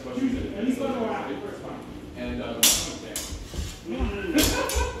students a test question. At least one more hour. And the one was down.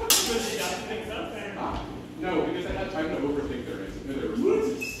 Because they got things up there. No, because I had time to overthink their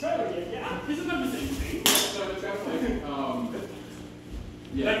responses. Yeah, this is not the same thing. So it's kind of like,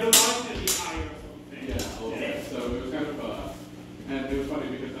 yeah. Like the ones that be higher or something. Yeah, a little bit. So it was kind of, and it was funny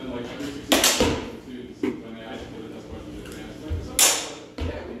because then like every succeeding students, when they asked for the test questions, they were like,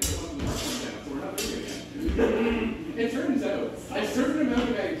 yeah, we did one down, so we're not doing it again. It turns out a certain amount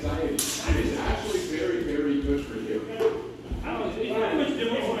of anxiety is actually very, very good for you. I don't know, it's pretty much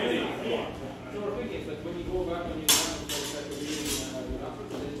different from anything. So we're thinking that when you go back on your time, so it's like a reading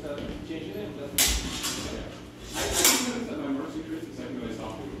they start changing it. I noticed that my marks increased the second that I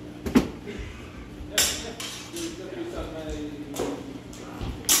stopped doing that. Yeah. You start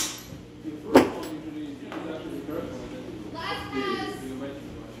the first one usually is actually the correct one. Last pass.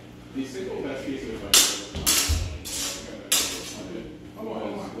 The single best piece of advice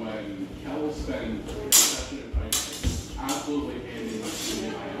was when Kel spent a session at night absolutely handing my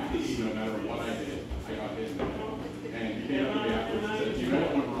student no matter what I did, I got his number. And he came up to me afterwards and said, do you know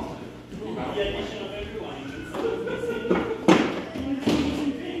what went wrong? You got The it addition wrong. of every line. It's the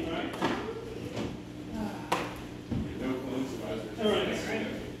same thing, right? No clone supervisors. All right.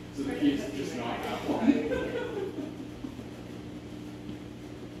 So the keys just not that long.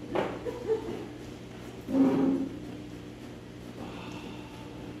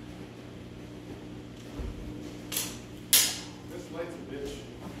 This light's a bitch.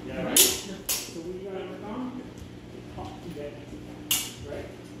 Yeah, right. So what you gotta work on? Talk to that. Right?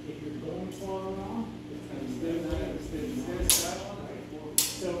 If you're going far along, it's gonna stay there.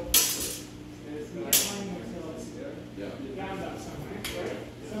 So, you get mine until Yeah. it's down up somewhere, right?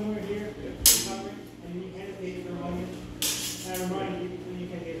 Somewhere here, somewhere, and you hesitate for a moment.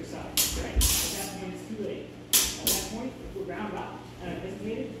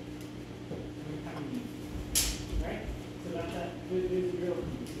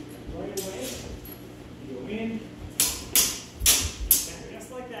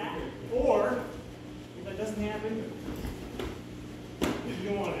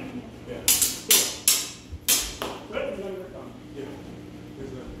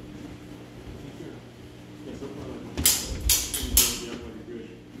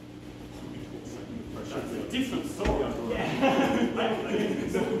 different story. Yeah.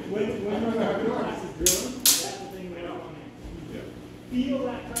 So when your class is drilling, that's the thing we don't want to feel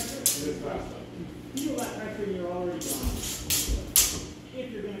that pressure. Feel that pressure and you're already gone.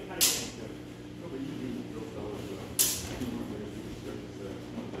 If you're going to cut it down.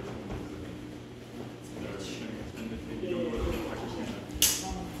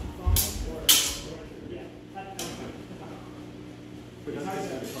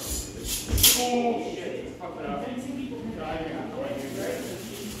 Oh shit! Convincing people tend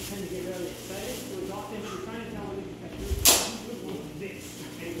to get really excited, so it's often you're trying to tell them you can do this.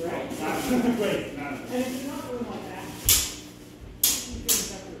 Right? Wait, And if you're not doing like that, you can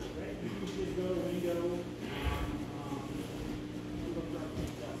separate, right? You can just go to window, look for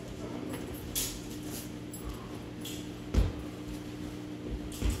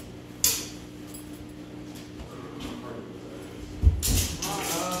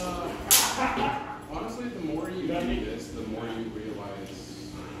Honestly, the more you do this, the more you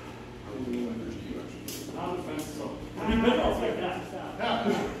realize how little energy you actually have.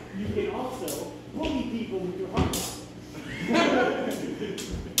 You can also bully people with your heart.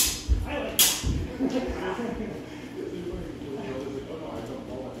 I like that.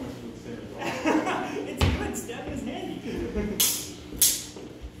 It's good, step is handy.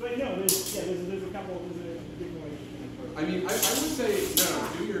 But no, there's a couple, there's a different way. I mean, I would say, no,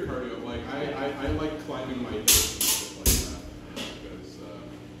 do your cardio. Like, I like climbing my hills and stuff like that. Because,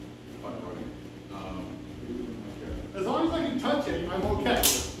 fun running. As long as I can touch it, I'm okay.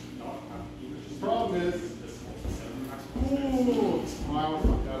 The problem is, ooh, I almost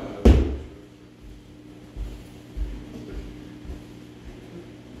fucked that up.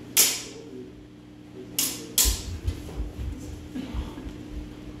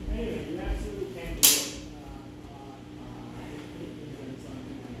 Anyway, you absolutely can do it.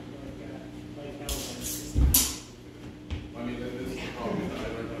 Like hell. I mean, this is the problem that I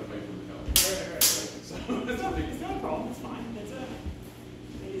learned how to fight from the hell. Right. So, that's a big It's not a problem, it's fine. It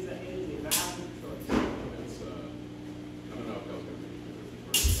is a valid choice. It's, I don't know if Hell's going to be good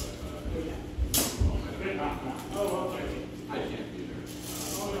first, but, Okay. I can't be there.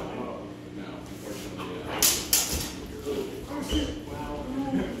 No, unfortunately, Wow.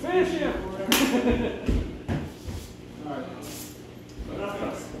 Finish him!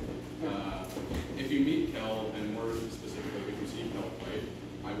 if you meet Kel, and more specifically, if you see Kel fight,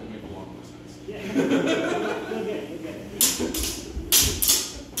 I will make a lot more sense. Yeah. You'll get it.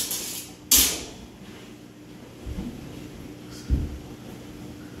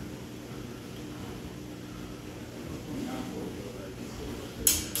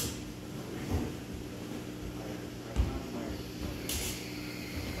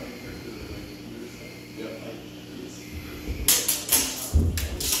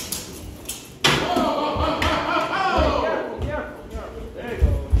 There you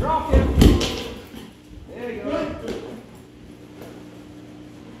go. Drop him. There you go.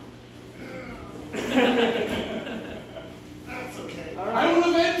 That's okay. All I right. will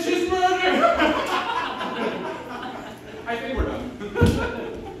avenge his murder! I think we're done.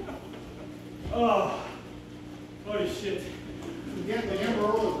 Oh, holy shit. Again, the hammer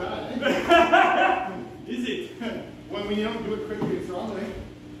roll is bad, eh? Is it? When you don't do it quickly and strongly.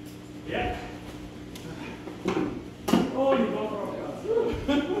 Yeah. Oh, you got off.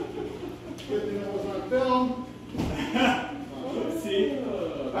 Good thing it was on film. See?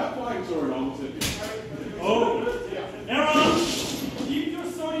 That flying sword almost hit me. Oh, Aaron! Keep your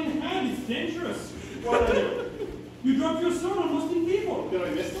sword in hand, it's dangerous. You drop your sword on Muslim people. Did I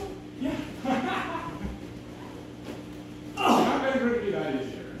miss them? Yeah. Not very good to be that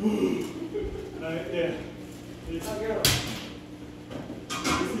easier. Yeah. It's, Now get up.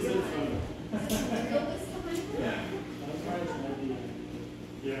 this is it. Yeah.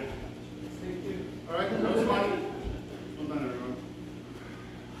 Yeah. Thank you. All right, that was fun. Well done, everyone.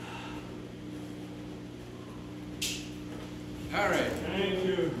 All right. Thank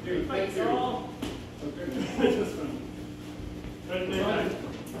you. Thanks all. Just fun.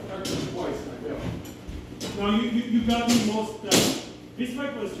 No, you got me most. This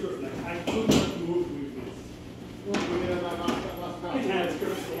fight was yours. Like I could not move with this. It has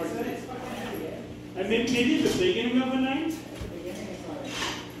and maybe the beginning of the night.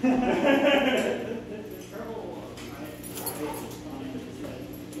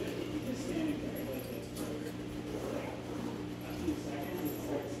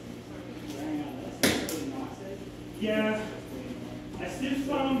 Yeah, I still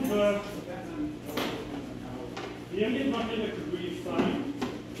found the only advantage I could really find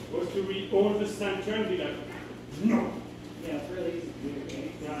was to read all the center and be like, no. Yeah, it's really easy to do,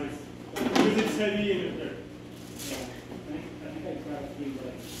 okay? Guys, Because it's heavy and it's Yeah, I think I tried to be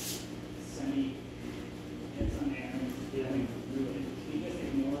like semi, it's on air, and you just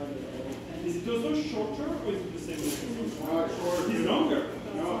ignore the little things. Is it also shorter or is it the same length? Short. It's longer.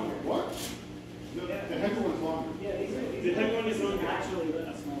 No, what? No, the heavy one's longer. Yeah, these are. The heavy one is longer. Actually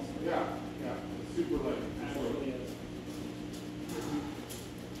a small sword. Yeah, yeah, it's super light. Actually is.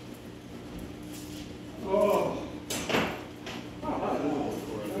 Oh.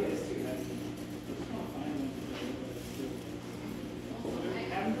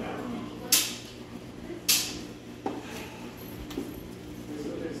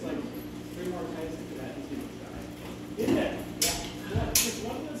 There's like 3 more types of that.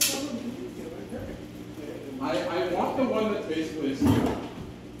 I want the one that's basically a ski one.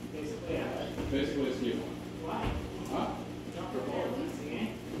 Basically, yeah. Basically a ski one. Why? Huh?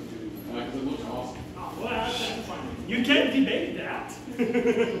 Because it looks awesome. Well, that's fine. You can't debate that.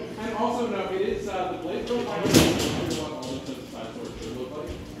 And also, no, it is, the blade build, I don't know what all the side swords should look like.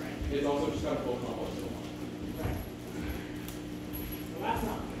 It's also just got a full combo still on. Right. Well, that's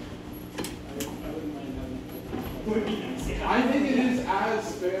not fair. I wouldn't mind having a full combo. Would be nice, yeah. I think it is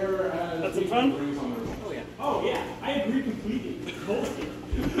as fair as That's people fun? brings on their own. Oh, yeah. Oh yeah, I agree completely. Bullshit.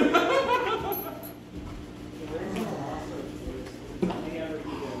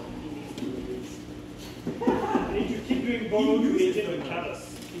 I need to keep doing borrowed wages and callus.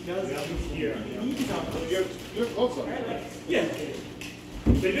 He does. Here. He needs something. You're close up. Yeah.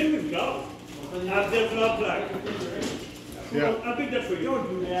 But then with gloves, I've developed like. Yeah. I'll pick that for you. Don't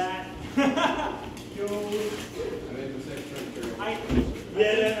do that. I made the mistake trying to carry on.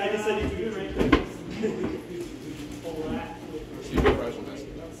 Yeah, I decided to do it right. She can fragile mess.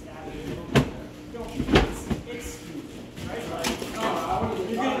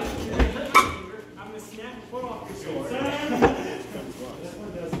 I'm gonna snap and pull off your sword.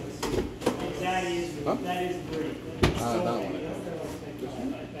 That is great. That one.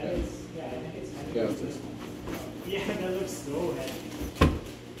 Yeah, that's it. Yeah, that looks so heavy.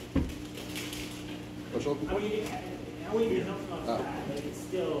 What's up? I mean, you help on that, but it's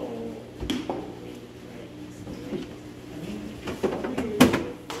still.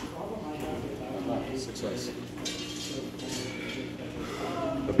 Success.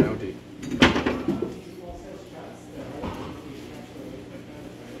 The bounty.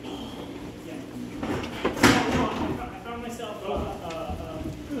 I found myself,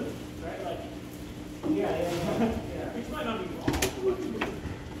 right, like, Yeah. which might not be wrong, but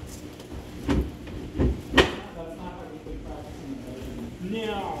That's not what we could practice in the version.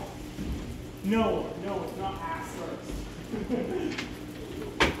 no, it's not ass first.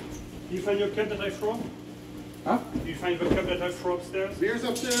 Do you find your cup that I throw? Huh? Do you find the cup that I throw upstairs? Beer's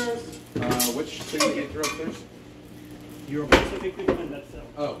upstairs. Which thing did you throw upstairs? Your basic equipment, that's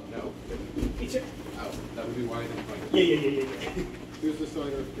Oh, no. it's a, Oh, that would be why I didn't find it. yeah. Here's the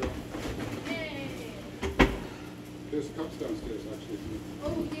cider. Yay. There's cups downstairs, actually.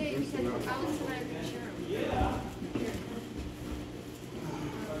 Oh, yay, because Alice and I can share them. Yeah.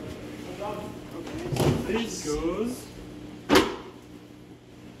 This goes.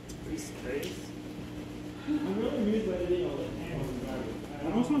 This stays. I'm really amused by the deal that handles the garbage.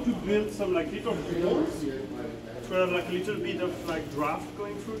 I also want to build some like little doors to have like a little bit of like draft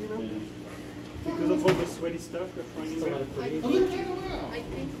going through, you know? Because of all the sweaty stuff we're finding there. I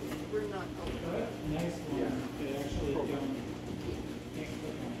think we're not. Nice one. They actually don't. Can't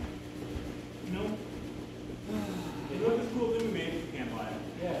click on it. No. It was cool thing we made, you can't buy it.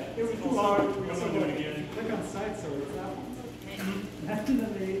 Yeah. It was too hard, we're gonna do it again. Click on side swords, that one. Imagine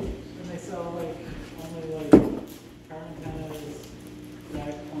that when they sell like only like Carmen's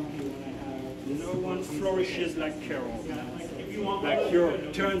that clunky one I have. No one flourishes like Carol. Yeah, like If you want like your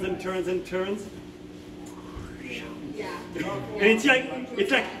turns and turns and turns. Yeah. And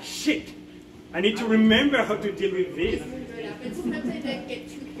it's like shit. I need to remember how to deal with this. And sometimes I like, get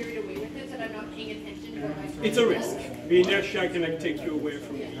too carried away with it that I'm not paying attention to what I'm trying It's a to risk. do. The inertia can like take you away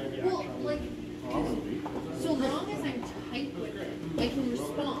from it. Yeah. Well, like, so long as I'm tight with it, I can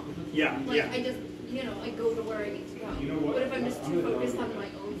respond. Yeah, Like, yeah. I just, I go to where I need to go. But if I'm just too focused on my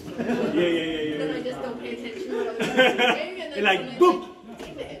own stuff, Yeah. then I just don't pay attention to what other people are saying, and then You're like, sometimes boop. I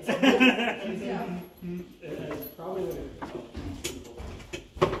keep it. Yeah. Probably would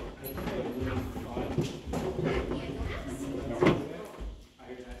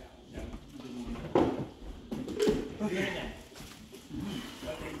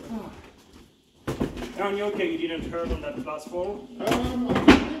Aaron, you okay? You didn't hurt on that last fall? I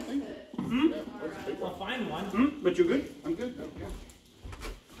think. Yeah, that's a big one. I'll find one. But you're good? I'm good. Yeah.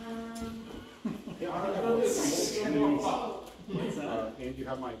 What's that? Andy you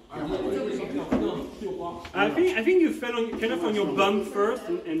have my. I think you fell on, kind of on your bum first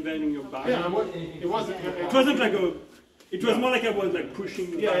and then on your back. Yeah, it wasn't. It wasn't like a. It was more like I was like pushing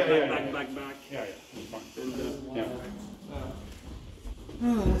back. Yeah, it's fine. And, Yeah.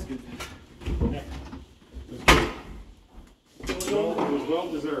 oh, that's good. Yeah. It was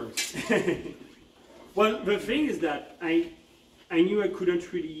well deserved. Well, the thing is that I knew I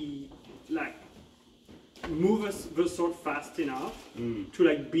couldn't really like move the sword fast enough to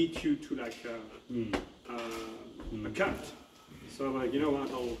like beat you to like a cut. So I'm like, you know what,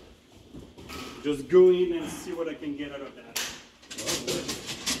 I'll just go in and see what I can get out of that.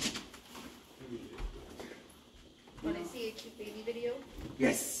 When I see a cute baby video,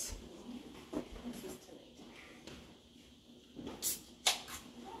 Yes. this is tonight.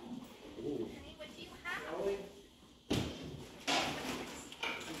 Honey, what do you have?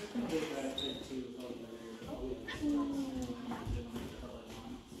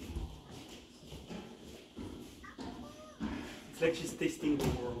 It's like she's tasting the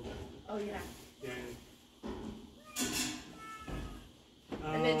world. Oh yeah. Yeah.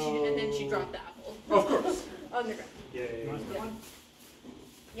 And then she dropped the apple. Of course. On the ground. Yeah.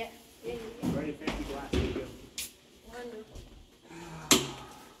 Yeah. Very fancy glass. There you go. Wonderful.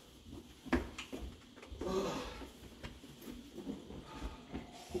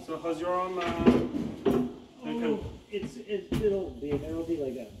 So how's your arm? It'll be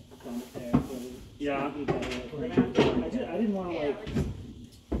like a bump there. So Yeah. it'll be better. We're gonna have to, I didn't want to like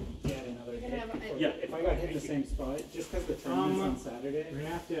get another You're gonna hit. have a- Yeah. If I got hit the same spot, just because the tournament's on Saturday. We're gonna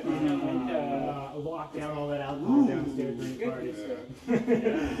have to lock down all that alcohol downstairs during the party.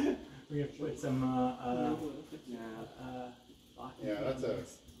 We have to put some Yeah, that's a.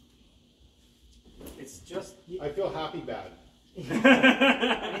 It's just. I feel happy bad. I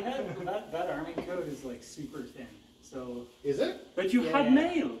mean, that arming coat is like super thin. So. Is it? But you had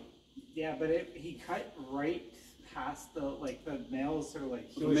mail. Yeah, but he cut right past the nails sort of like.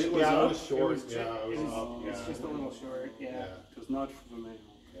 It was, mail was yeah, up. it was short. It was Yeah, it was up. It's Yeah. just a little short. Yeah. It was not for the mail.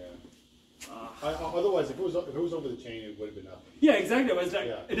 Yeah. Otherwise, if it was over the chain, it would have been nothing. Yeah, exactly. I was like,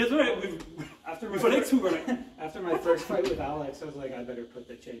 Yeah. that's why After we were like, after my first fight with Alex, I was like, I better put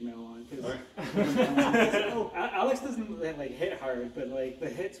the chainmail on because Alex doesn't like hit hard, but like the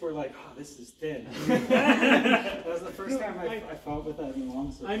hits were like, oh, this is thin. That was the first time I fought with that in a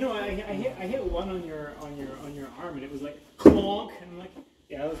long sword. I know. I hit one on your arm, and it was like clonk, and I'm like,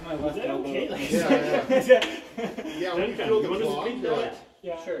 yeah, that was my left elbow. okay? Like, Yeah, when you feel the clock, you're like,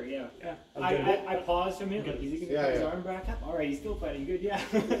 Yeah, sure, yeah. I paused for a minute. Like, is he gonna Yeah, put his yeah. arm back up? All right, he's still fighting. Good, yeah.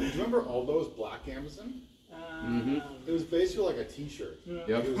 do you remember Aldo's black Amazon? It was basically like a t-shirt. Yep.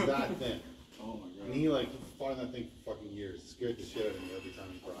 It was that thin. Oh my And he fought on that thing for fucking years. It scared the shit out of me every time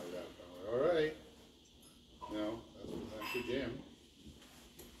he brought it up. I'm like, alright. No, that's your jam.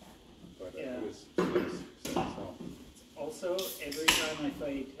 But Yeah. it was so. Also, every time I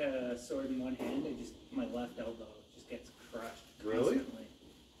fight sword in one hand, my left elbow just gets crushed. Really? Constantly.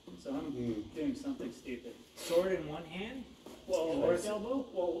 So I'm doing something stupid. Sword in one hand. Well, Left elbow.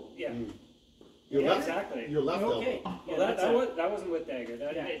 Well, yeah. Your Yeah, left, exactly. Your left Okay. elbow. Well, Yeah, that wasn't with dagger. It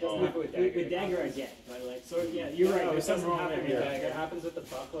doesn't happen with With dagger. dagger, I get. But like sword, yeah, you're right. No, There's it something doesn't wrong happen there. with Yeah. dagger. It happens with the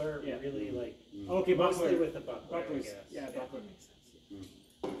buckler. Yeah. Really, like Okay, mostly buckler. with the buckler. I Bucklers. guess. Yeah, buckler makes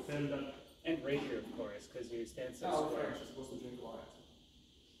sense. And rapier, of course, because you stand so Oh, square. French is supposed to drink wine.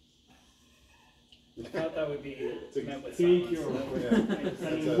 I thought that would be met with Thank silence. you. So that would- That's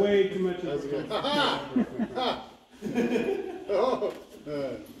Spending a- way too much That's good. information. Ha Oh.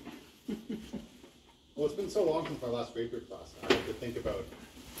 Well, it's been so long since my last rapier class. I have to think about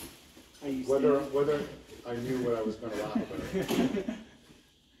whether I knew what I was going to laugh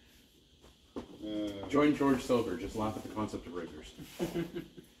about. Join George Silver. Just laugh at the concept of rapiers.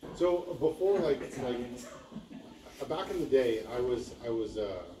 So before, back in the day, I was.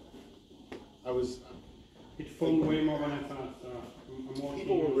 It foamed way more than I thought.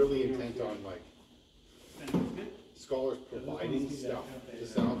 People were really intent on scholars providing stuff to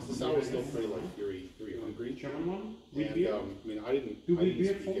sound. The sound was still pretty Fury hungry. German one? And I mean, I didn't speak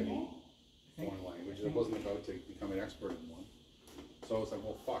any foreign language. I wasn't about to become an expert in one. So I was like,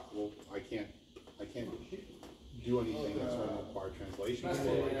 well, fuck. Well, I can't do anything that's going to require translation. So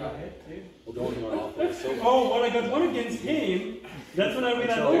we're going on off with silver. Oh, when I got one against him, that's when I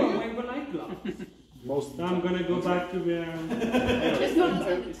realized, oh, I'm wearing the night gloves. Most of the Now I'm time. gonna go back to the. Just not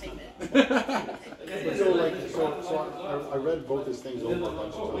type it. So I read both his things over a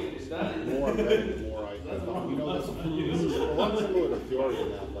bunch of times. The more I read it, the more I thought, this is a lot similar to Fiore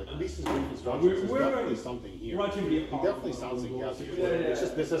in that, at least his reconstructions, there's definitely something here. He definitely sounds like he has a clue. It's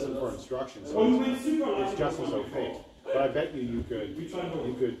just this isn't for instruction, so it's just as opaque. But I bet you could,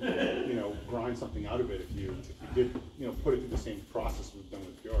 you know, grind something out of it if you did, you know, put it through the same process we've done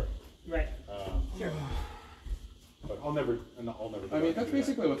with Fiore. Right. Sure. But I'll never. I mean, that's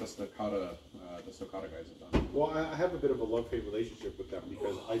basically what the Stoccata guys have done. Well, I have a bit of a love-hate relationship with them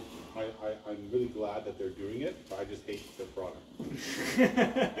because I'm really glad that they're doing it, but I just hate their product.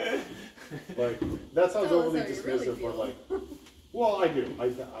 Like, that sounds overly dismissive, but like, well, I do. I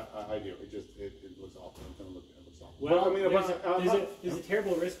do. It looks awful. It looks awful. Well, but, I mean, there's a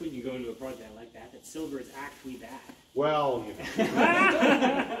terrible risk when you go into a project like that silver is actually bad. Well, you know.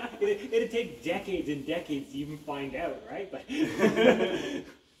 It'd take decades and decades to even find out, right? But it's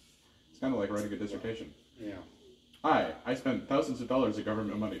kind of like writing a dissertation. Yeah. I spent thousands of dollars of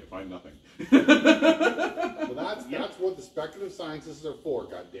government money to find nothing. Well, that's what the speculative sciences are for.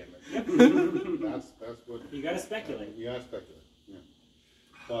 God damn it. Yep. that's what you gotta speculate. You gotta speculate. Yeah.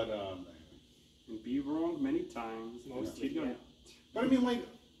 But and be wrong many times. Most you don't. But I mean, like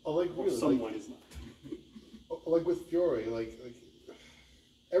really, someone is not. Like with Fiore, like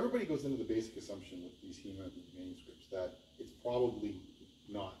everybody goes into the basic assumption with these HEMA manuscripts that it's probably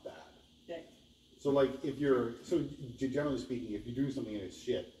not bad. Yeah. So like generally speaking, if you're doing something and it's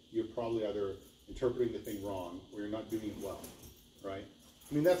shit, you're probably either interpreting the thing wrong or you're not doing it well, right?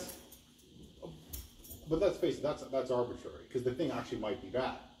 I mean but let's face it, that's arbitrary because the thing actually might be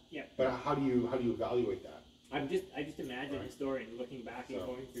bad. Yeah. But how do you evaluate that? I just imagine a historian looking back and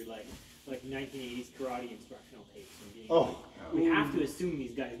going through like 1980s karate instructional tapes and being like, we have to assume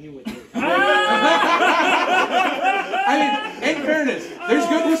these guys knew what they were doing. I mean, in fairness, there's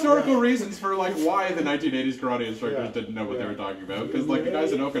good historical reasons for like why the 1980s karate instructors didn't know what they were talking about. Because like the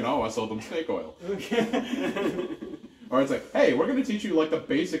guys in Okinawa sold them snake oil. Or it's like, hey, we're going to teach you like the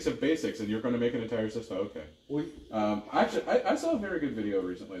basics of basics, and you're going to make an entire system. Okay. Actually, I saw a very good video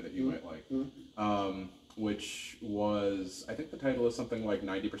recently that you might like. Which was, I think the title is something like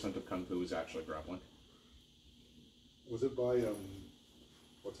 90% of Kung Fu is actually grappling. Was it by,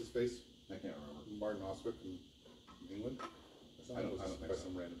 what's his face? I can't remember. Martin Oswick in England? I don't think by so.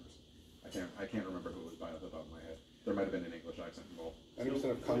 some random person. I can't remember who it was by off the top of my head. There might have been an English accent involved.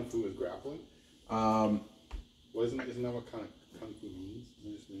 90% of Kung Fu is grappling? Well, isn't that what kind of Kung Fu means?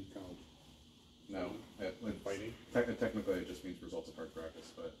 Doesn't it just mean kind of... No. Fighting? Technically, it just means results of hard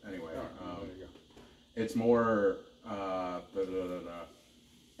practice. But anyway, there you go. It's more,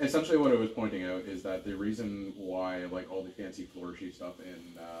 essentially what it was pointing out is that the reason why like all the fancy flourishy stuff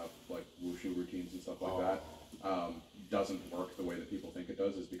in like wushu routines and stuff like that doesn't work the way that people think it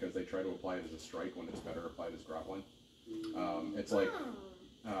does is because they try to apply it as a strike when it's better applied as grappling. It's like,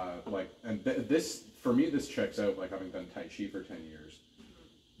 this, for me, this checks out, like having done Tai Chi for 10 years.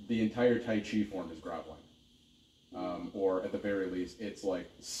 The entire Tai Chi form is grappling. Or at the very least, it's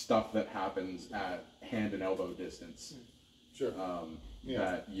like stuff that happens at hand and elbow distance. Sure.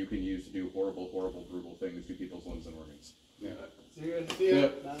 That you can use to do horrible, horrible, brutal things to people's limbs and organs. Yeah. See you. See ya.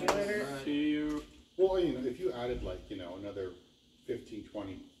 See you later. See you. Well, you know, if you added like, you know, another 15,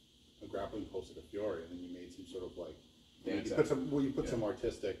 20 grappling posts at a Fiore, and then you made some sort of like, you put some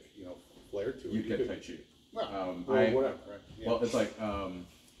artistic, you know, flair to it. You get Tai Chi. Well, whatever, right? Yeah. Well, it's like,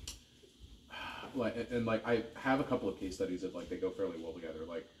 I have a couple of case studies that like they go fairly well together.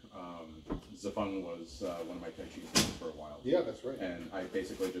 Like Zafeng was one of my Tai Chi students for a while. Yeah, that's right. And I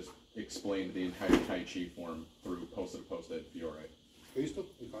basically just explained the entire Tai Chi form through post at Fiore. Are you still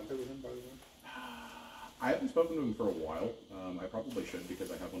in contact with him, by the way? I haven't spoken to him for a while. I probably should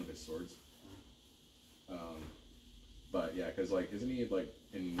because I have one of his swords. But yeah, because like, isn't he like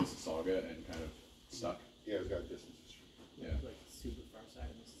in Mississauga and kind of stuck? Yeah, he's got a distance issue. Yeah. Like super far side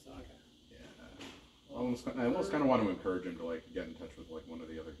of Mississauga. I almost kind of want to encourage him to like get in touch with like one of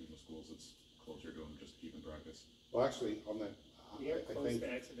the other HEMA schools that's closer to him, just to keep in practice. Well, actually, on that, We have I close think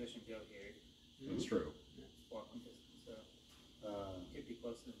to exhibition field here. That's true. It's walking distance, so it'd be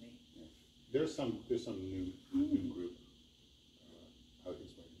closer to me. there's some new group. How do you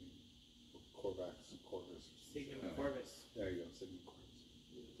explain it? Corvus. Signum Corvus. There you go, Signum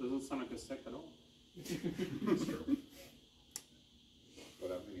Corvus. Doesn't sound like a sect at all. That's true.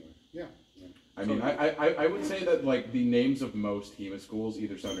 But anyway, yeah. I mean, I would say that like the names of most HEMA schools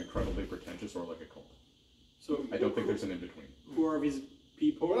either sound incredibly pretentious or like a cult. So I don't think there's an in between. who are these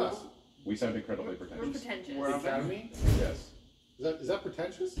people? Who are us? We sound incredibly We're pretentious. pretentious. Where are they? Academy? Yes, Is that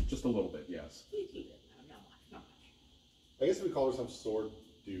pretentious? just a little bit. Yes. Not much. I guess we call ourselves sword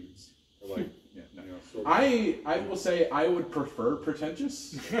dudes, or like Yeah, no. You know, sword I will say I would prefer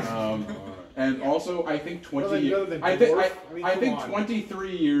pretentious, and also I think 20. Well, then, other than I dwarf, I think come on.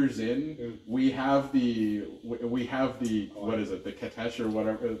 23 years in, we have the what is it, the cateche or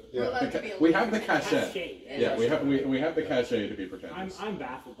whatever. Yeah. We have the cachet. Cachet, Yeah, we have the cachet to be pretentious. I'm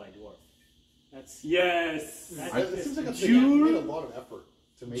baffled by dwarf. That's Yes. that's It seems like a Duel- they made a lot of effort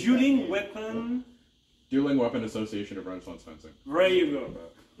to make that Dueling game. weapon. Dueling Weapon Association of Renaissance Fencing. There you go.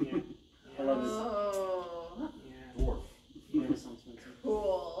 yeah. Oh, Yeah. Dwarf. Yeah, sounds fancy.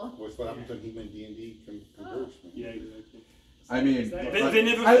 cool. What's what happens when He-Man D&D converge? Yeah, exactly. I mean, They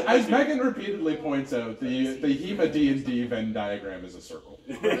never- as Megan repeatedly points out, the HEMA D&D Venn diagram is a circle.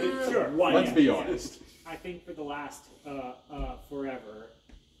 Sure. Why? Let's be honest. I think for the last forever,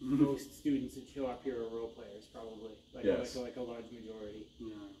 most students that show up here are role players, probably. Yes. Like a large majority.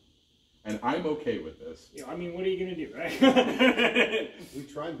 And I'm okay with this. You know, I mean, what are you gonna do, right? We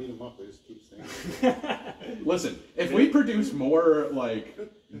try and beat them up, they just keep saying Listen, if we produce more, like,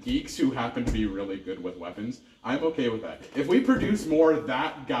 geeks who happen to be really good with weapons, I'm okay with that. If we produce more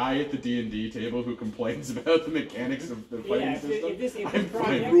that guy at the D&D table who complains about the mechanics of the fighting Yeah, system, if this I'm project-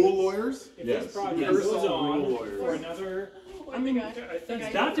 fine. Rule lawyers? If Yes. this project Yes. goes Rule on lawyers. for another, I mean,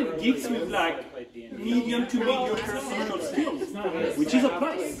 That and geeks with like medium to mediocre social skills, it's not which is a I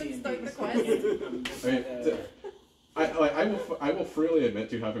plus. didn't even start the quest. I mean, I will freely admit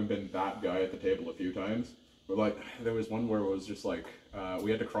to having been that guy at the table a few times. But like, there was one where it was just like,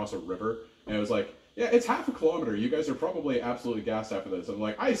 we had to cross a river, and it was like, yeah, it's half a kilometer. You guys are probably absolutely gassed after this. I'm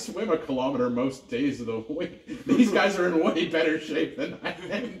like, I swim a kilometer most days of the week. These guys are in way better shape than I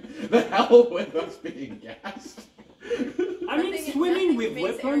am. The hell with us being gassed. I mean, swimming with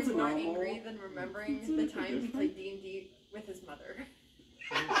makes weapons Eric and more all. angry than remembering the time he played D&D with his mother.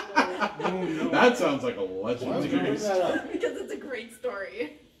 That sounds like a Why would you bring legendary. that up? Because it's a great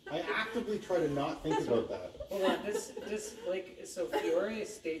story. I actively try to not think about that. Hold on, so Fiore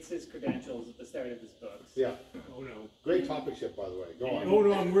states his credentials at the start of his books. Yeah. oh no. Great topic ship, by the way. Go on. Oh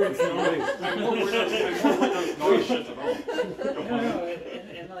no, I'm worried. No shit at all. No,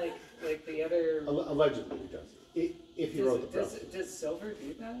 and like the other. Allegedly he does. If he wrote the preface. Does Silver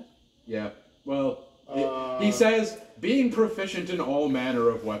do that? Yeah. Well, he says, being proficient in all manner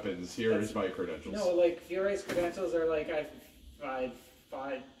of weapons, here is my credentials. No, like Fiore's credentials are like I've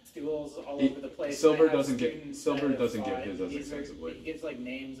fought duels all over the place. Silver and I have doesn't get- students Silver that have doesn't give fought. his as These are- extensively. He gives like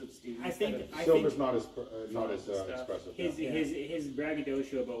names of students. I think- that have- I Silver's not as Stuff. expressive. His yeah. his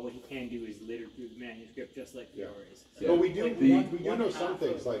braggadocio about what he can do is littered through the manuscript, just like Yeah. Fiore's. Yeah. But we do Like we do one know half some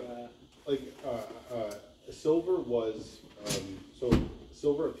things of, like Silver was so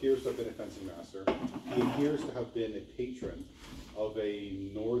Silver appears to have been a fencing master. He appears to have been a patron of a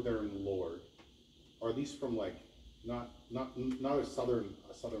northern lord. Are these from like not a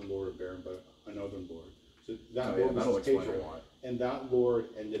southern lord or baron, but a northern lord? So that lord was that'll his explain patron, a lot. and that lord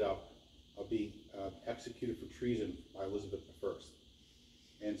ended up being executed for treason by Elizabeth I.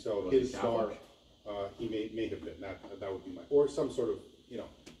 And so Was he his star, Catholic? he may have been. That would be my, or some sort of,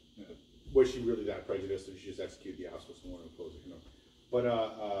 was she really that prejudiced and she just executed the asshole and wanted to oppose it, But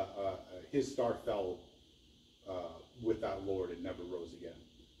his star fell with that lord and never rose again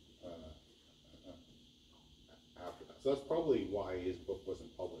after that. So that's probably why his book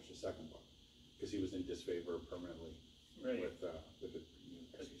wasn't published, the second book, because he was in disfavor permanently Right. with the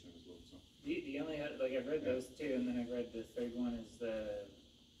execution of his lord. So. The only I've read those two, and then I read the third one is the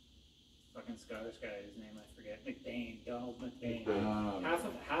fucking Scottish guy whose name I forget. McBain, Donald McBain.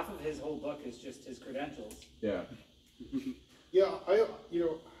 Half of his whole book is just his credentials. Yeah. Yeah,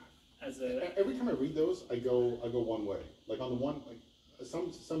 As a every time I read those, I go one way. Like on the one, like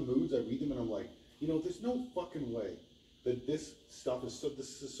some moods, I read them and I'm like, there's no fucking way that this stuff is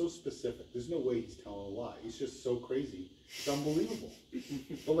so specific. There's no way he's telling a lie. It's just so crazy. It's unbelievable.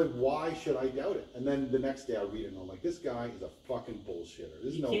 But like, why should I doubt it? And then the next day I read it and I'm like, this guy is a fucking bullshitter.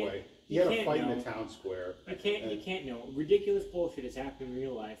 There's no way. He had a fight in a town square. You can't know. Ridiculous bullshit is happening in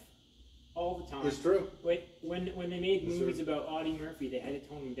real life all the time. It's true. When they made movies about Audie Murphy, they had to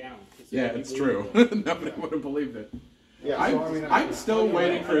tone him down. Yeah, it's true. Nobody would have believed it. Yeah, I'm still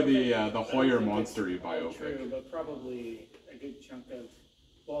waiting for the Hoyer monstery biopic. True, but probably a good chunk of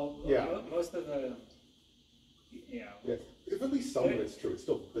most of the Yeah. If at least some of it's true, it's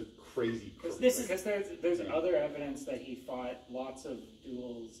still crazy. Because there's other evidence that he fought lots of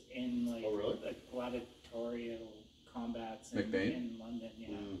duels in like gladiatorial combats in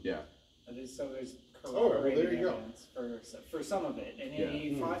London. Yeah. There's well, there corroborated you go. evidence for some of it, and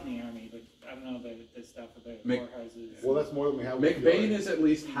he fought in the army, but I don't know about this stuff about whorehouses. Well, that's more than we have. McBain is at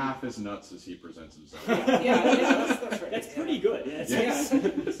least half as nuts as he presents himself. That's right. That's pretty good. Yes.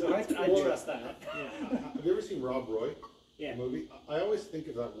 So I trust that. Yeah. Have you ever seen Rob Roy? Yeah. The movie? I always think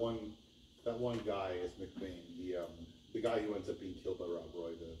of that one guy as McBain, the guy who ends up being killed by Rob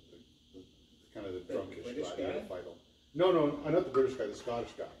Roy, the kind of the drunkish British gladiator guy? fighter. No, not the British guy, the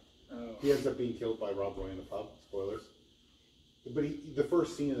Scottish guy. Oh. He ends up being killed by Rob Roy in the pub. Spoilers. But the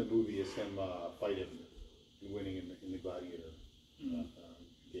first scene in the movie is him fighting and winning in the gladiator games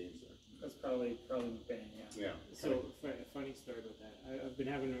there. That's probably McBain, yeah. Yeah. So, funny story about that. I've been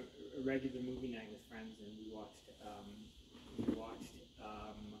having a regular movie night with friends, and we watched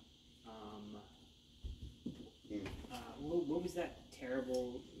what was that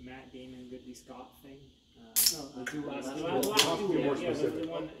terrible Matt Damon, Ridley Scott thing? The Last Duel, Duel, more yeah, specific. the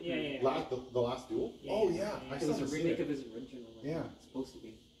one, yeah. The Last Duel? Yeah, Oh, yeah, yeah. yeah. I It still was a haven't seen remake it. of his original. Yeah. It's supposed to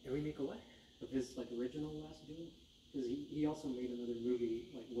be. A remake of what? Of his like original Last Duel. Because he also made another movie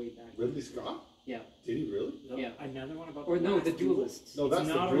like way back. Ridley Scott? Yeah. Did he really? Yeah. Another one about Or the no, Last The Duel? Duelist. No, that's It's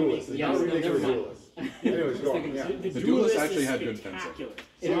the not a Duelist. remake. It's Yeah, not a no, remake of never the mind. Duelist. Anyways, go on. Yeah. The The Duelist Duelist is actually had good spectacular.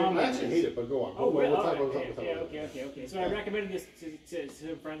 I actually hate it, but go on. Oh, we'll well, talk about okay. So I recommended this to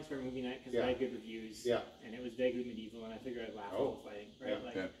some friends for a movie night because Yeah. I had good reviews. Yeah. And it was vaguely medieval, and I figured I'd laugh Oh. while fighting. Right?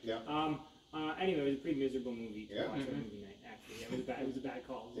 Yeah. Like, Yeah. anyway, it was a pretty miserable movie to Yeah. watch on movie night. Actually, it was a bad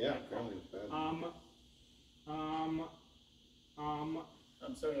call. It was a Yeah, bad call. apparently it's bad.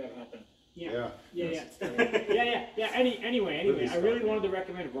 I'm sorry that happened. Yeah. Yeah. Anyway, Really I really sorry. wanted to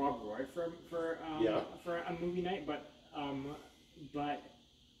recommend Rob Roy for a movie night, but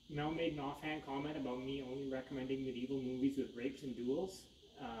Mel made an offhand comment about me only recommending medieval movies with rapes and duels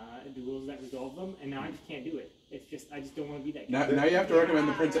that resolve them, and now I just can't do it. It's just I just don't want to be that guy. Now you have to recommend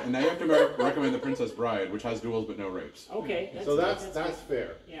the princess. Now you have to recommend the Princess Bride, which has duels but no rapes. Okay. So that's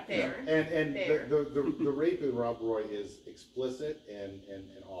fair. Yeah. Fair. And Fair. the rape in Rob Roy is explicit and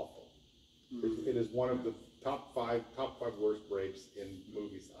awful. It is one of the top five worst rapes in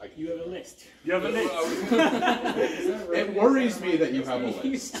movies. You have a list. You have a list. It worries me that you have a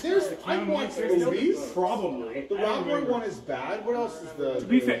list. I've watched movies. Probably. The Rob Roy one is bad. What else is the? To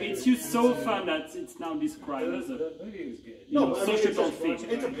be fair, it's just so fun that it's now described as a. The movie was good. No, I mean, societal thing.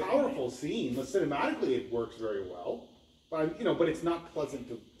 it's a powerful scene. Cinematically, it works very well. But but it's not pleasant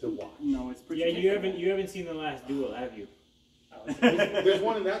to watch. No, it's pretty. Yeah, you haven't seen The Last Duel, have you? There's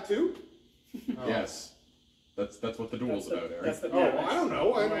one in that too. Oh. Yes, that's what the duel's about, Eric. That's the Oh, I don't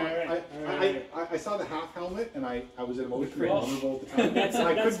know. Alright. I saw the half helmet and I was emotionally cringe. vulnerable at the time. That's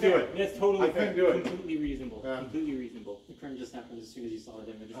I couldn't do fair. it. That's totally I fair. couldn't do it. Completely reasonable. Yeah. Completely reasonable. The crime just happened as soon as you saw that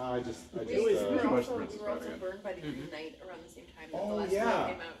image. I just. We were watched also, Princess we were also Bride again. burned by the Green Knight around the same time that Oh, the last yeah. one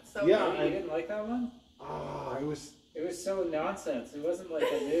came out. So Yeah. You didn't like that one? It was. It was so nonsense. It wasn't like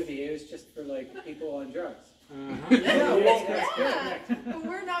a movie. It was just for like people on drugs. Yeah, well, yeah, but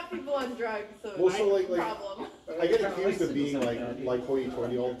we're not people on drugs, so Well, so, like- problem. I get accused of being like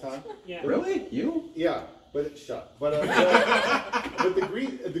hoity-toity all the time. Yeah. Really? You? Yeah, but shut. But but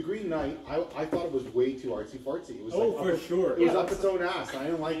the Green Knight, I thought it was way too artsy fartsy. It was Oh, like for sure. It was up its own ass. I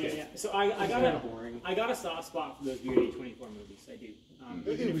didn't like Yeah, it. yeah. So I got a soft spot for those Beauty 24 movies. I do.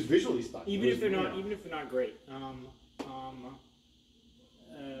 It was visually stunning. Even It if they're was- not, even if they're not great.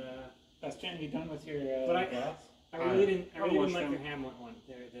 Bastian, you done with your But I really didn't watch like them. the Hamlet one.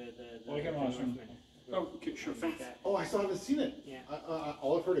 The We can watch them. Northman. Oh, okay, sure, Like thanks. that. Oh, I still haven't seen it. Yeah.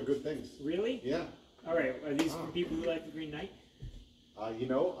 All I've heard are good things. Really? Yeah. All right. Are these for people who like the Green Knight? I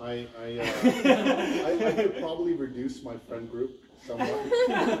could probably reduce my friend group somewhat.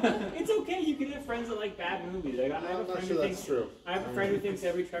 It's okay. You can have friends that like bad movies. I have a I'm not friend sure who that's thinks true. I have a friend who thinks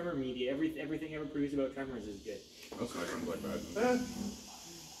every Tremor media, everything ever produced about Tremors is good. That's not sounds like that.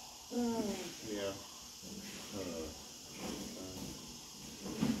 Yeah.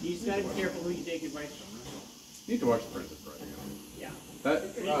 You just gotta be careful who you take advice from. You need to watch the Princess Bride again. Yeah.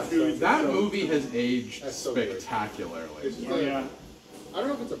 That movie has aged That's so good. spectacularly. It's just Oh, like, yeah. I don't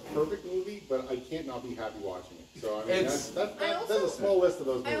know if it's a perfect movie, but I can't not be happy watching it. So I mean, It's- that's I a also- small list of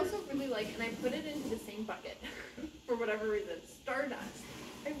those I movies. also really like, and I put it into the same bucket for whatever reason. Stardust.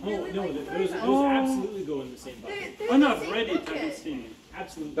 I Oh really no, like those Stardust. absolutely go in the same bucket. They're Oh the no, I've same read it. I bucket. haven't seen it.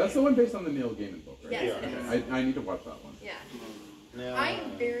 Absolutely. That's the one based on the Neil Gaiman book, right? Yes, Yeah. it is. I need to watch that one. Yeah. Yeah. I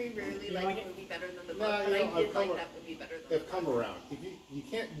very rarely You like like a it? movie better than the Nah, book, you but know, I I've did come like ar- that movie better than They've come around. If you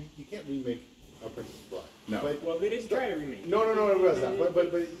can't remake a Princess Bride. No. But Well, they didn't try to remake. no, it was that.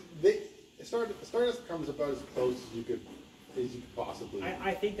 But Stardust comes about as close as you could possibly.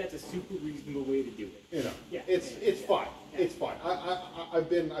 I think that's a super reasonable way to do it. You know, Yeah. it's fine. Yeah. It's fine. I've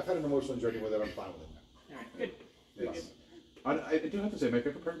had an emotional journey with it. I'm fine with it now. All right, good. Yes. I do have to say, my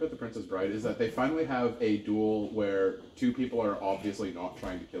favorite part about The Princess Bride is that they finally have a duel where two people are obviously not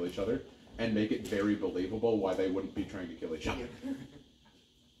trying to kill each other, and make it very believable why they wouldn't be trying to kill each other.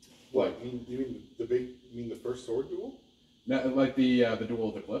 What? You mean the big? You mean the first sword duel? No, like the duel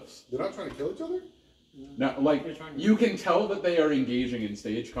of the cliffs. They're not trying to kill each other. No, like you can tell that they are engaging in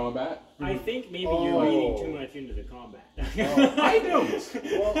stage combat. I think maybe you're reading too much into the combat. I don't.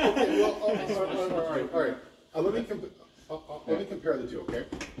 Well, okay. Well, all right. Let me compare the two. Okay.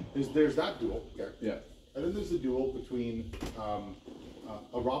 There's that duel. Okay. Yeah. And then there's the duel between a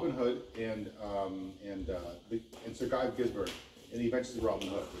Robin Hood and Sir Guy of Gisborne in the Adventures of Robin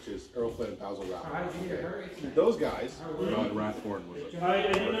Hood, which is Errol Flynn and Basil Rathbone. Okay. Those guys. Rathbone was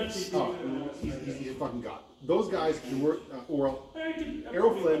it. He's a fucking god. Those guys were Errol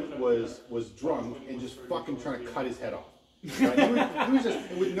Flynn was drunk and just fucking trying to cut his head off. Right? He was just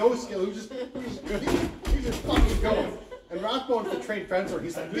with no skill. He was just fucking going. And Rathbone, the trained fencer,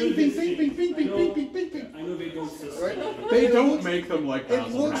 he's like bing, bing, bing, bing, bing, bing, bing, bing, bing, bing. I know they don't. Right? They don't make them like that.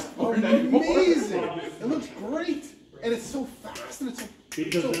 It looks amazing. It looks great, and it's so fast and it's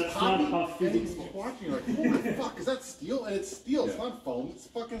so poppy. And he's watching, you're like, holy fuck, is that steel? And it's steel. It's not foam. It's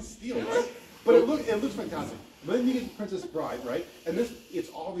fucking steel, right? But it looks fantastic. But then you get Princess Bride, right? And it's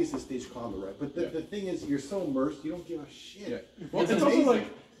obviously stage combat, right? But the thing is, you're so immersed, you don't give a shit. Yeah. Well, it's also like.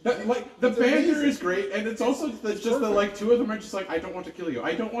 The banter is great, and it's also just the like two of them are just like, I don't want to kill you.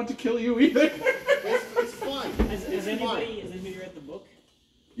 I don't want to kill you either. It's fine. Has anybody read the book?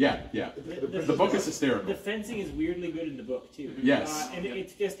 Yeah. The book is hysterical. The fencing is weirdly good in the book too. Yes. And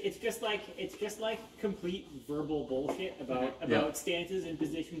it's just like complete verbal bullshit about stances and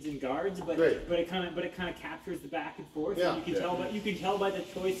positions and guards, but it kind of captures the back and forth. Yeah. And you can tell by the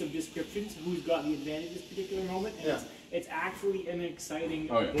choice of descriptions who's got the advantage this particular moment. And it's actually an exciting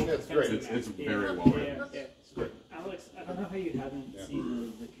book. It's great. It's very well written. Yeah. It's great. Alex, I don't know how you haven't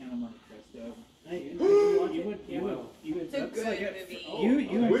seen the Count of Monte Cristo. you would. It's a good movie. You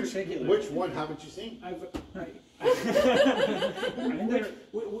in particular. Which one haven't you seen?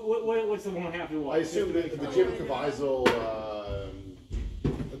 What's the one I have to watch? I assume the Jim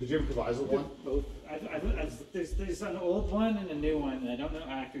Caviezel, one. Both. There's an old one and a new one. And I don't know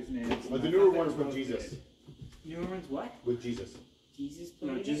actors' names. The newer one is with Jesus. Newer one's what? With Jesus. Jesus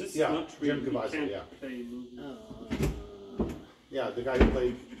No, played Jesus. Yeah, Not Jim really. Caviezel, yeah. Play movies. Yeah, the guy who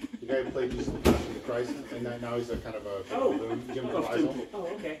played Jesus the Passion of the Christ, and now he's a kind of a balloon, Jim Caviezel. Oh,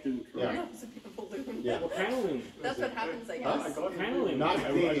 okay. Yeah. It's a beautiful balloon. Yeah. What kind of loon? That's what happens, I Huh? guess. What kind of loon? Not the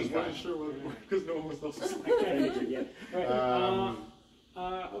I 80s just guy. wasn't sure what because no one was else. I kind of figured, yeah.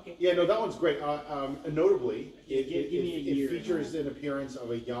 Right. Okay. Yeah, no, that one's great. Notably, Give me a year. it features an appearance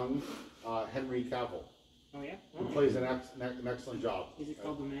of a young Henry Cavill, Oh yeah. who plays an excellent job. Is it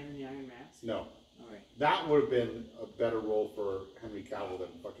called The Man in the Iron Mask? No. All right. That would have been a better role for Henry Cavill than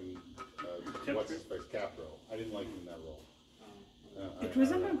fucking what's his face, Capro. I didn't like him in that role. It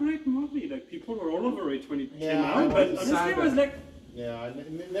wasn't a great movie. Like people were all over it when it came Yeah, out, but I'm honestly, sad it was like Yeah,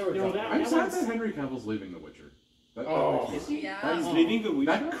 never. No, that- I'm sad that Henry Cavill's leaving The Witcher. Yeah. he's leaving the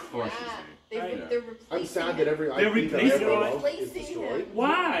Witcher. That crushes me. They're replacing I'm sad that every They're IP that I replacing ever him. loved is Replacing destroyed. him.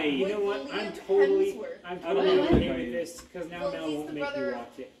 Why? You know what? With I'm Liam totally Hemsworth. okay with this because now Well, Mel he's won't the make brother you of-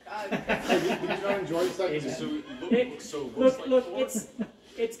 watch it. Did you not enjoy the second season? Look,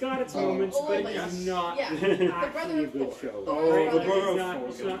 it's got its moments, Oh, but like- it's not yeah. actually brother a of good Thor. show. Thor's Right? brother.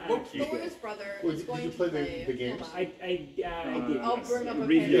 It's not actually good. Thor's brother Well, is did going you to play play the games? I did. I'll Yes. bring up a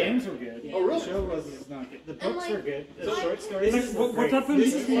Read pen. the Games were good. Oh, really? The show was not good. The And, books like, were good. The I- short stories Like, were what great. happened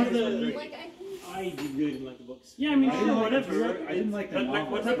This to is the- one of the. Like, I really didn't like the books. Yeah, I mean, I sure, didn't like whatever. the- I didn't like the But like,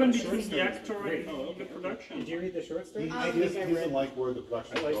 novel. what happened The short between the stories actor were great. and the production? Did you read the short stories? He doesn't like where the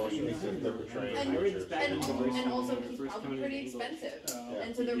production is going. He thinks that they're portraying And- Witcher. and also he's probably pretty expensive.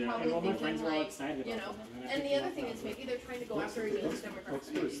 And so they're Yeah. probably And all my thinking friends are all like, excited you about know. them, And the other thing is maybe they're trying to go after a younger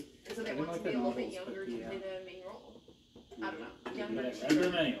demographic maybe. And so they want to be a little bit younger to play the main role. I don't know. Younger. But I read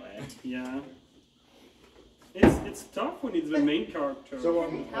them anyway. Yeah. It's tough when it's the main character. So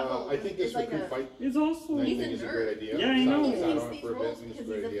Cavill I think this is like recruit a- fight It's also thing He's a is a nerd. great idea. Yeah, I know. He Sat on takes it these for a bit, roles and it's because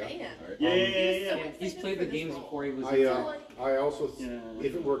a he's great a idea. fan. Yeah. He's played the games before he was. I also, Yeah.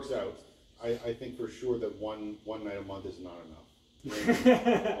 if it works out, I think for sure that one night a month is not enough.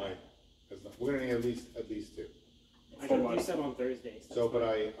 Like, we're gonna need at least two. I could do some on Thursdays. So, but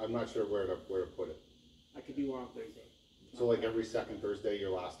I'm not sure where to put it. I could do one on Thursday. So, like every second Thursday,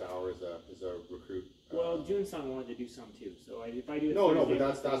 your last hour is a recruit. Well, June-san wanted to do some too, so if I do it No, Thursday,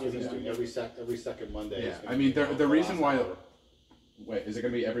 but that's what he's Thursday, doing. Every second Monday. Yeah, is gonna I mean, be the reason last wait, hour. is it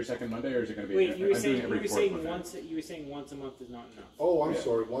going to be every second Monday or is it going to be? Wait, you were I'm doing saying every fourth Monday. you were saying once a month is not enough. Oh, I'm Yeah.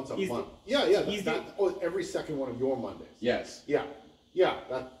 sorry. Once a He's month. the- Yeah. he's Every second one of your Mondays. Yes. Yeah.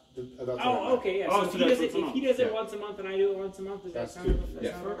 That's what I meant. Oh, okay, yeah. Oh, So so if he that's does it, once a if he does it month. once a month and I do it once a month, does that That's sound two. that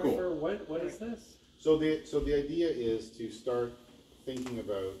Yeah, sound cool. For what is this? So the idea is to start thinking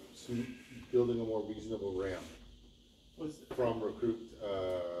about building a more reasonable ramp from recruit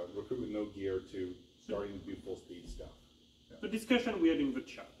with no gear to starting to do full speed stuff. The discussion we had in the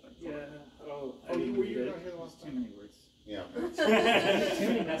chat. Yeah. Oh, Oh, were you not here last too time? many words. Yeah. Too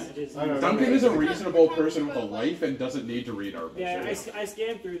many messages. I don't know. Duncan is a reasonable person with a life and doesn't need to read our bullshit. Yeah, I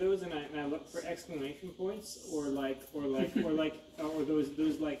scanned through those and I looked for exclamation points or those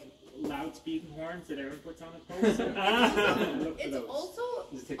like loudspeaking horns that everyone puts on a post. It's also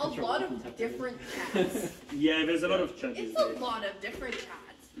a lot of different chats. Yeah, there's a lot of chat. It's a lot of different chats.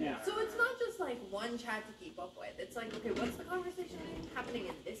 Yeah. So it's not just like one chat to keep up with. It's like, okay, what's the conversation happening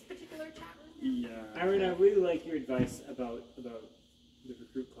in this particular chat room? Yeah. Aaron, I really like your advice about the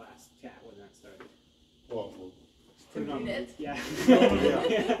recruit class chat when that started. Well, Put it on Read it? Yeah.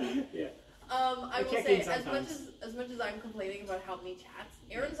 Yeah. I will check say, in as sometimes. much as I'm complaining about how many chats,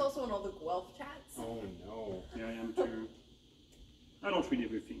 Aaron's also in all the Guelph chats. Oh no. Yeah, I am too. I don't read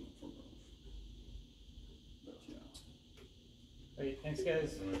everything for both. But yeah. Hey, thanks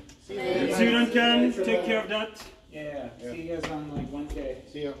guys. see you Hey. See you, later. Duncan. Take care of that. Yeah. See you guys on like Wednesday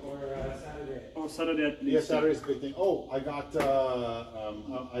See ya. or Saturday. Or Saturday at least. Yeah, Saturday's a big thing. Oh, I got,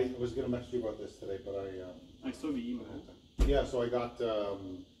 I was gonna message you about this today, but I saw the email. yeah, so I got,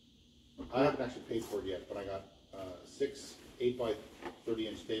 I haven't actually paid for it yet, but I got 6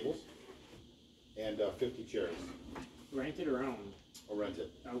 8x30-inch tables and 50 chairs. Rent it around. I'll rent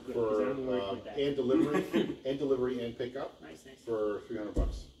it. Oh good. For, 'Cause I'm worried with that. and delivery and pickup Nice. for $300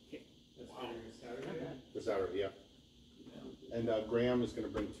 Okay. That's Saturday. Not bad. for Saturday, yeah. And Graham is gonna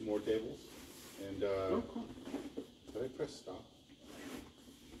bring 2 more tables, and, Oh, cool. did I press stop?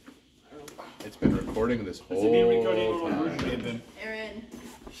 It's been recording this Has it been whole recording all time. over? Aaron.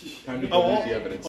 Time to delete Oh, the evidence.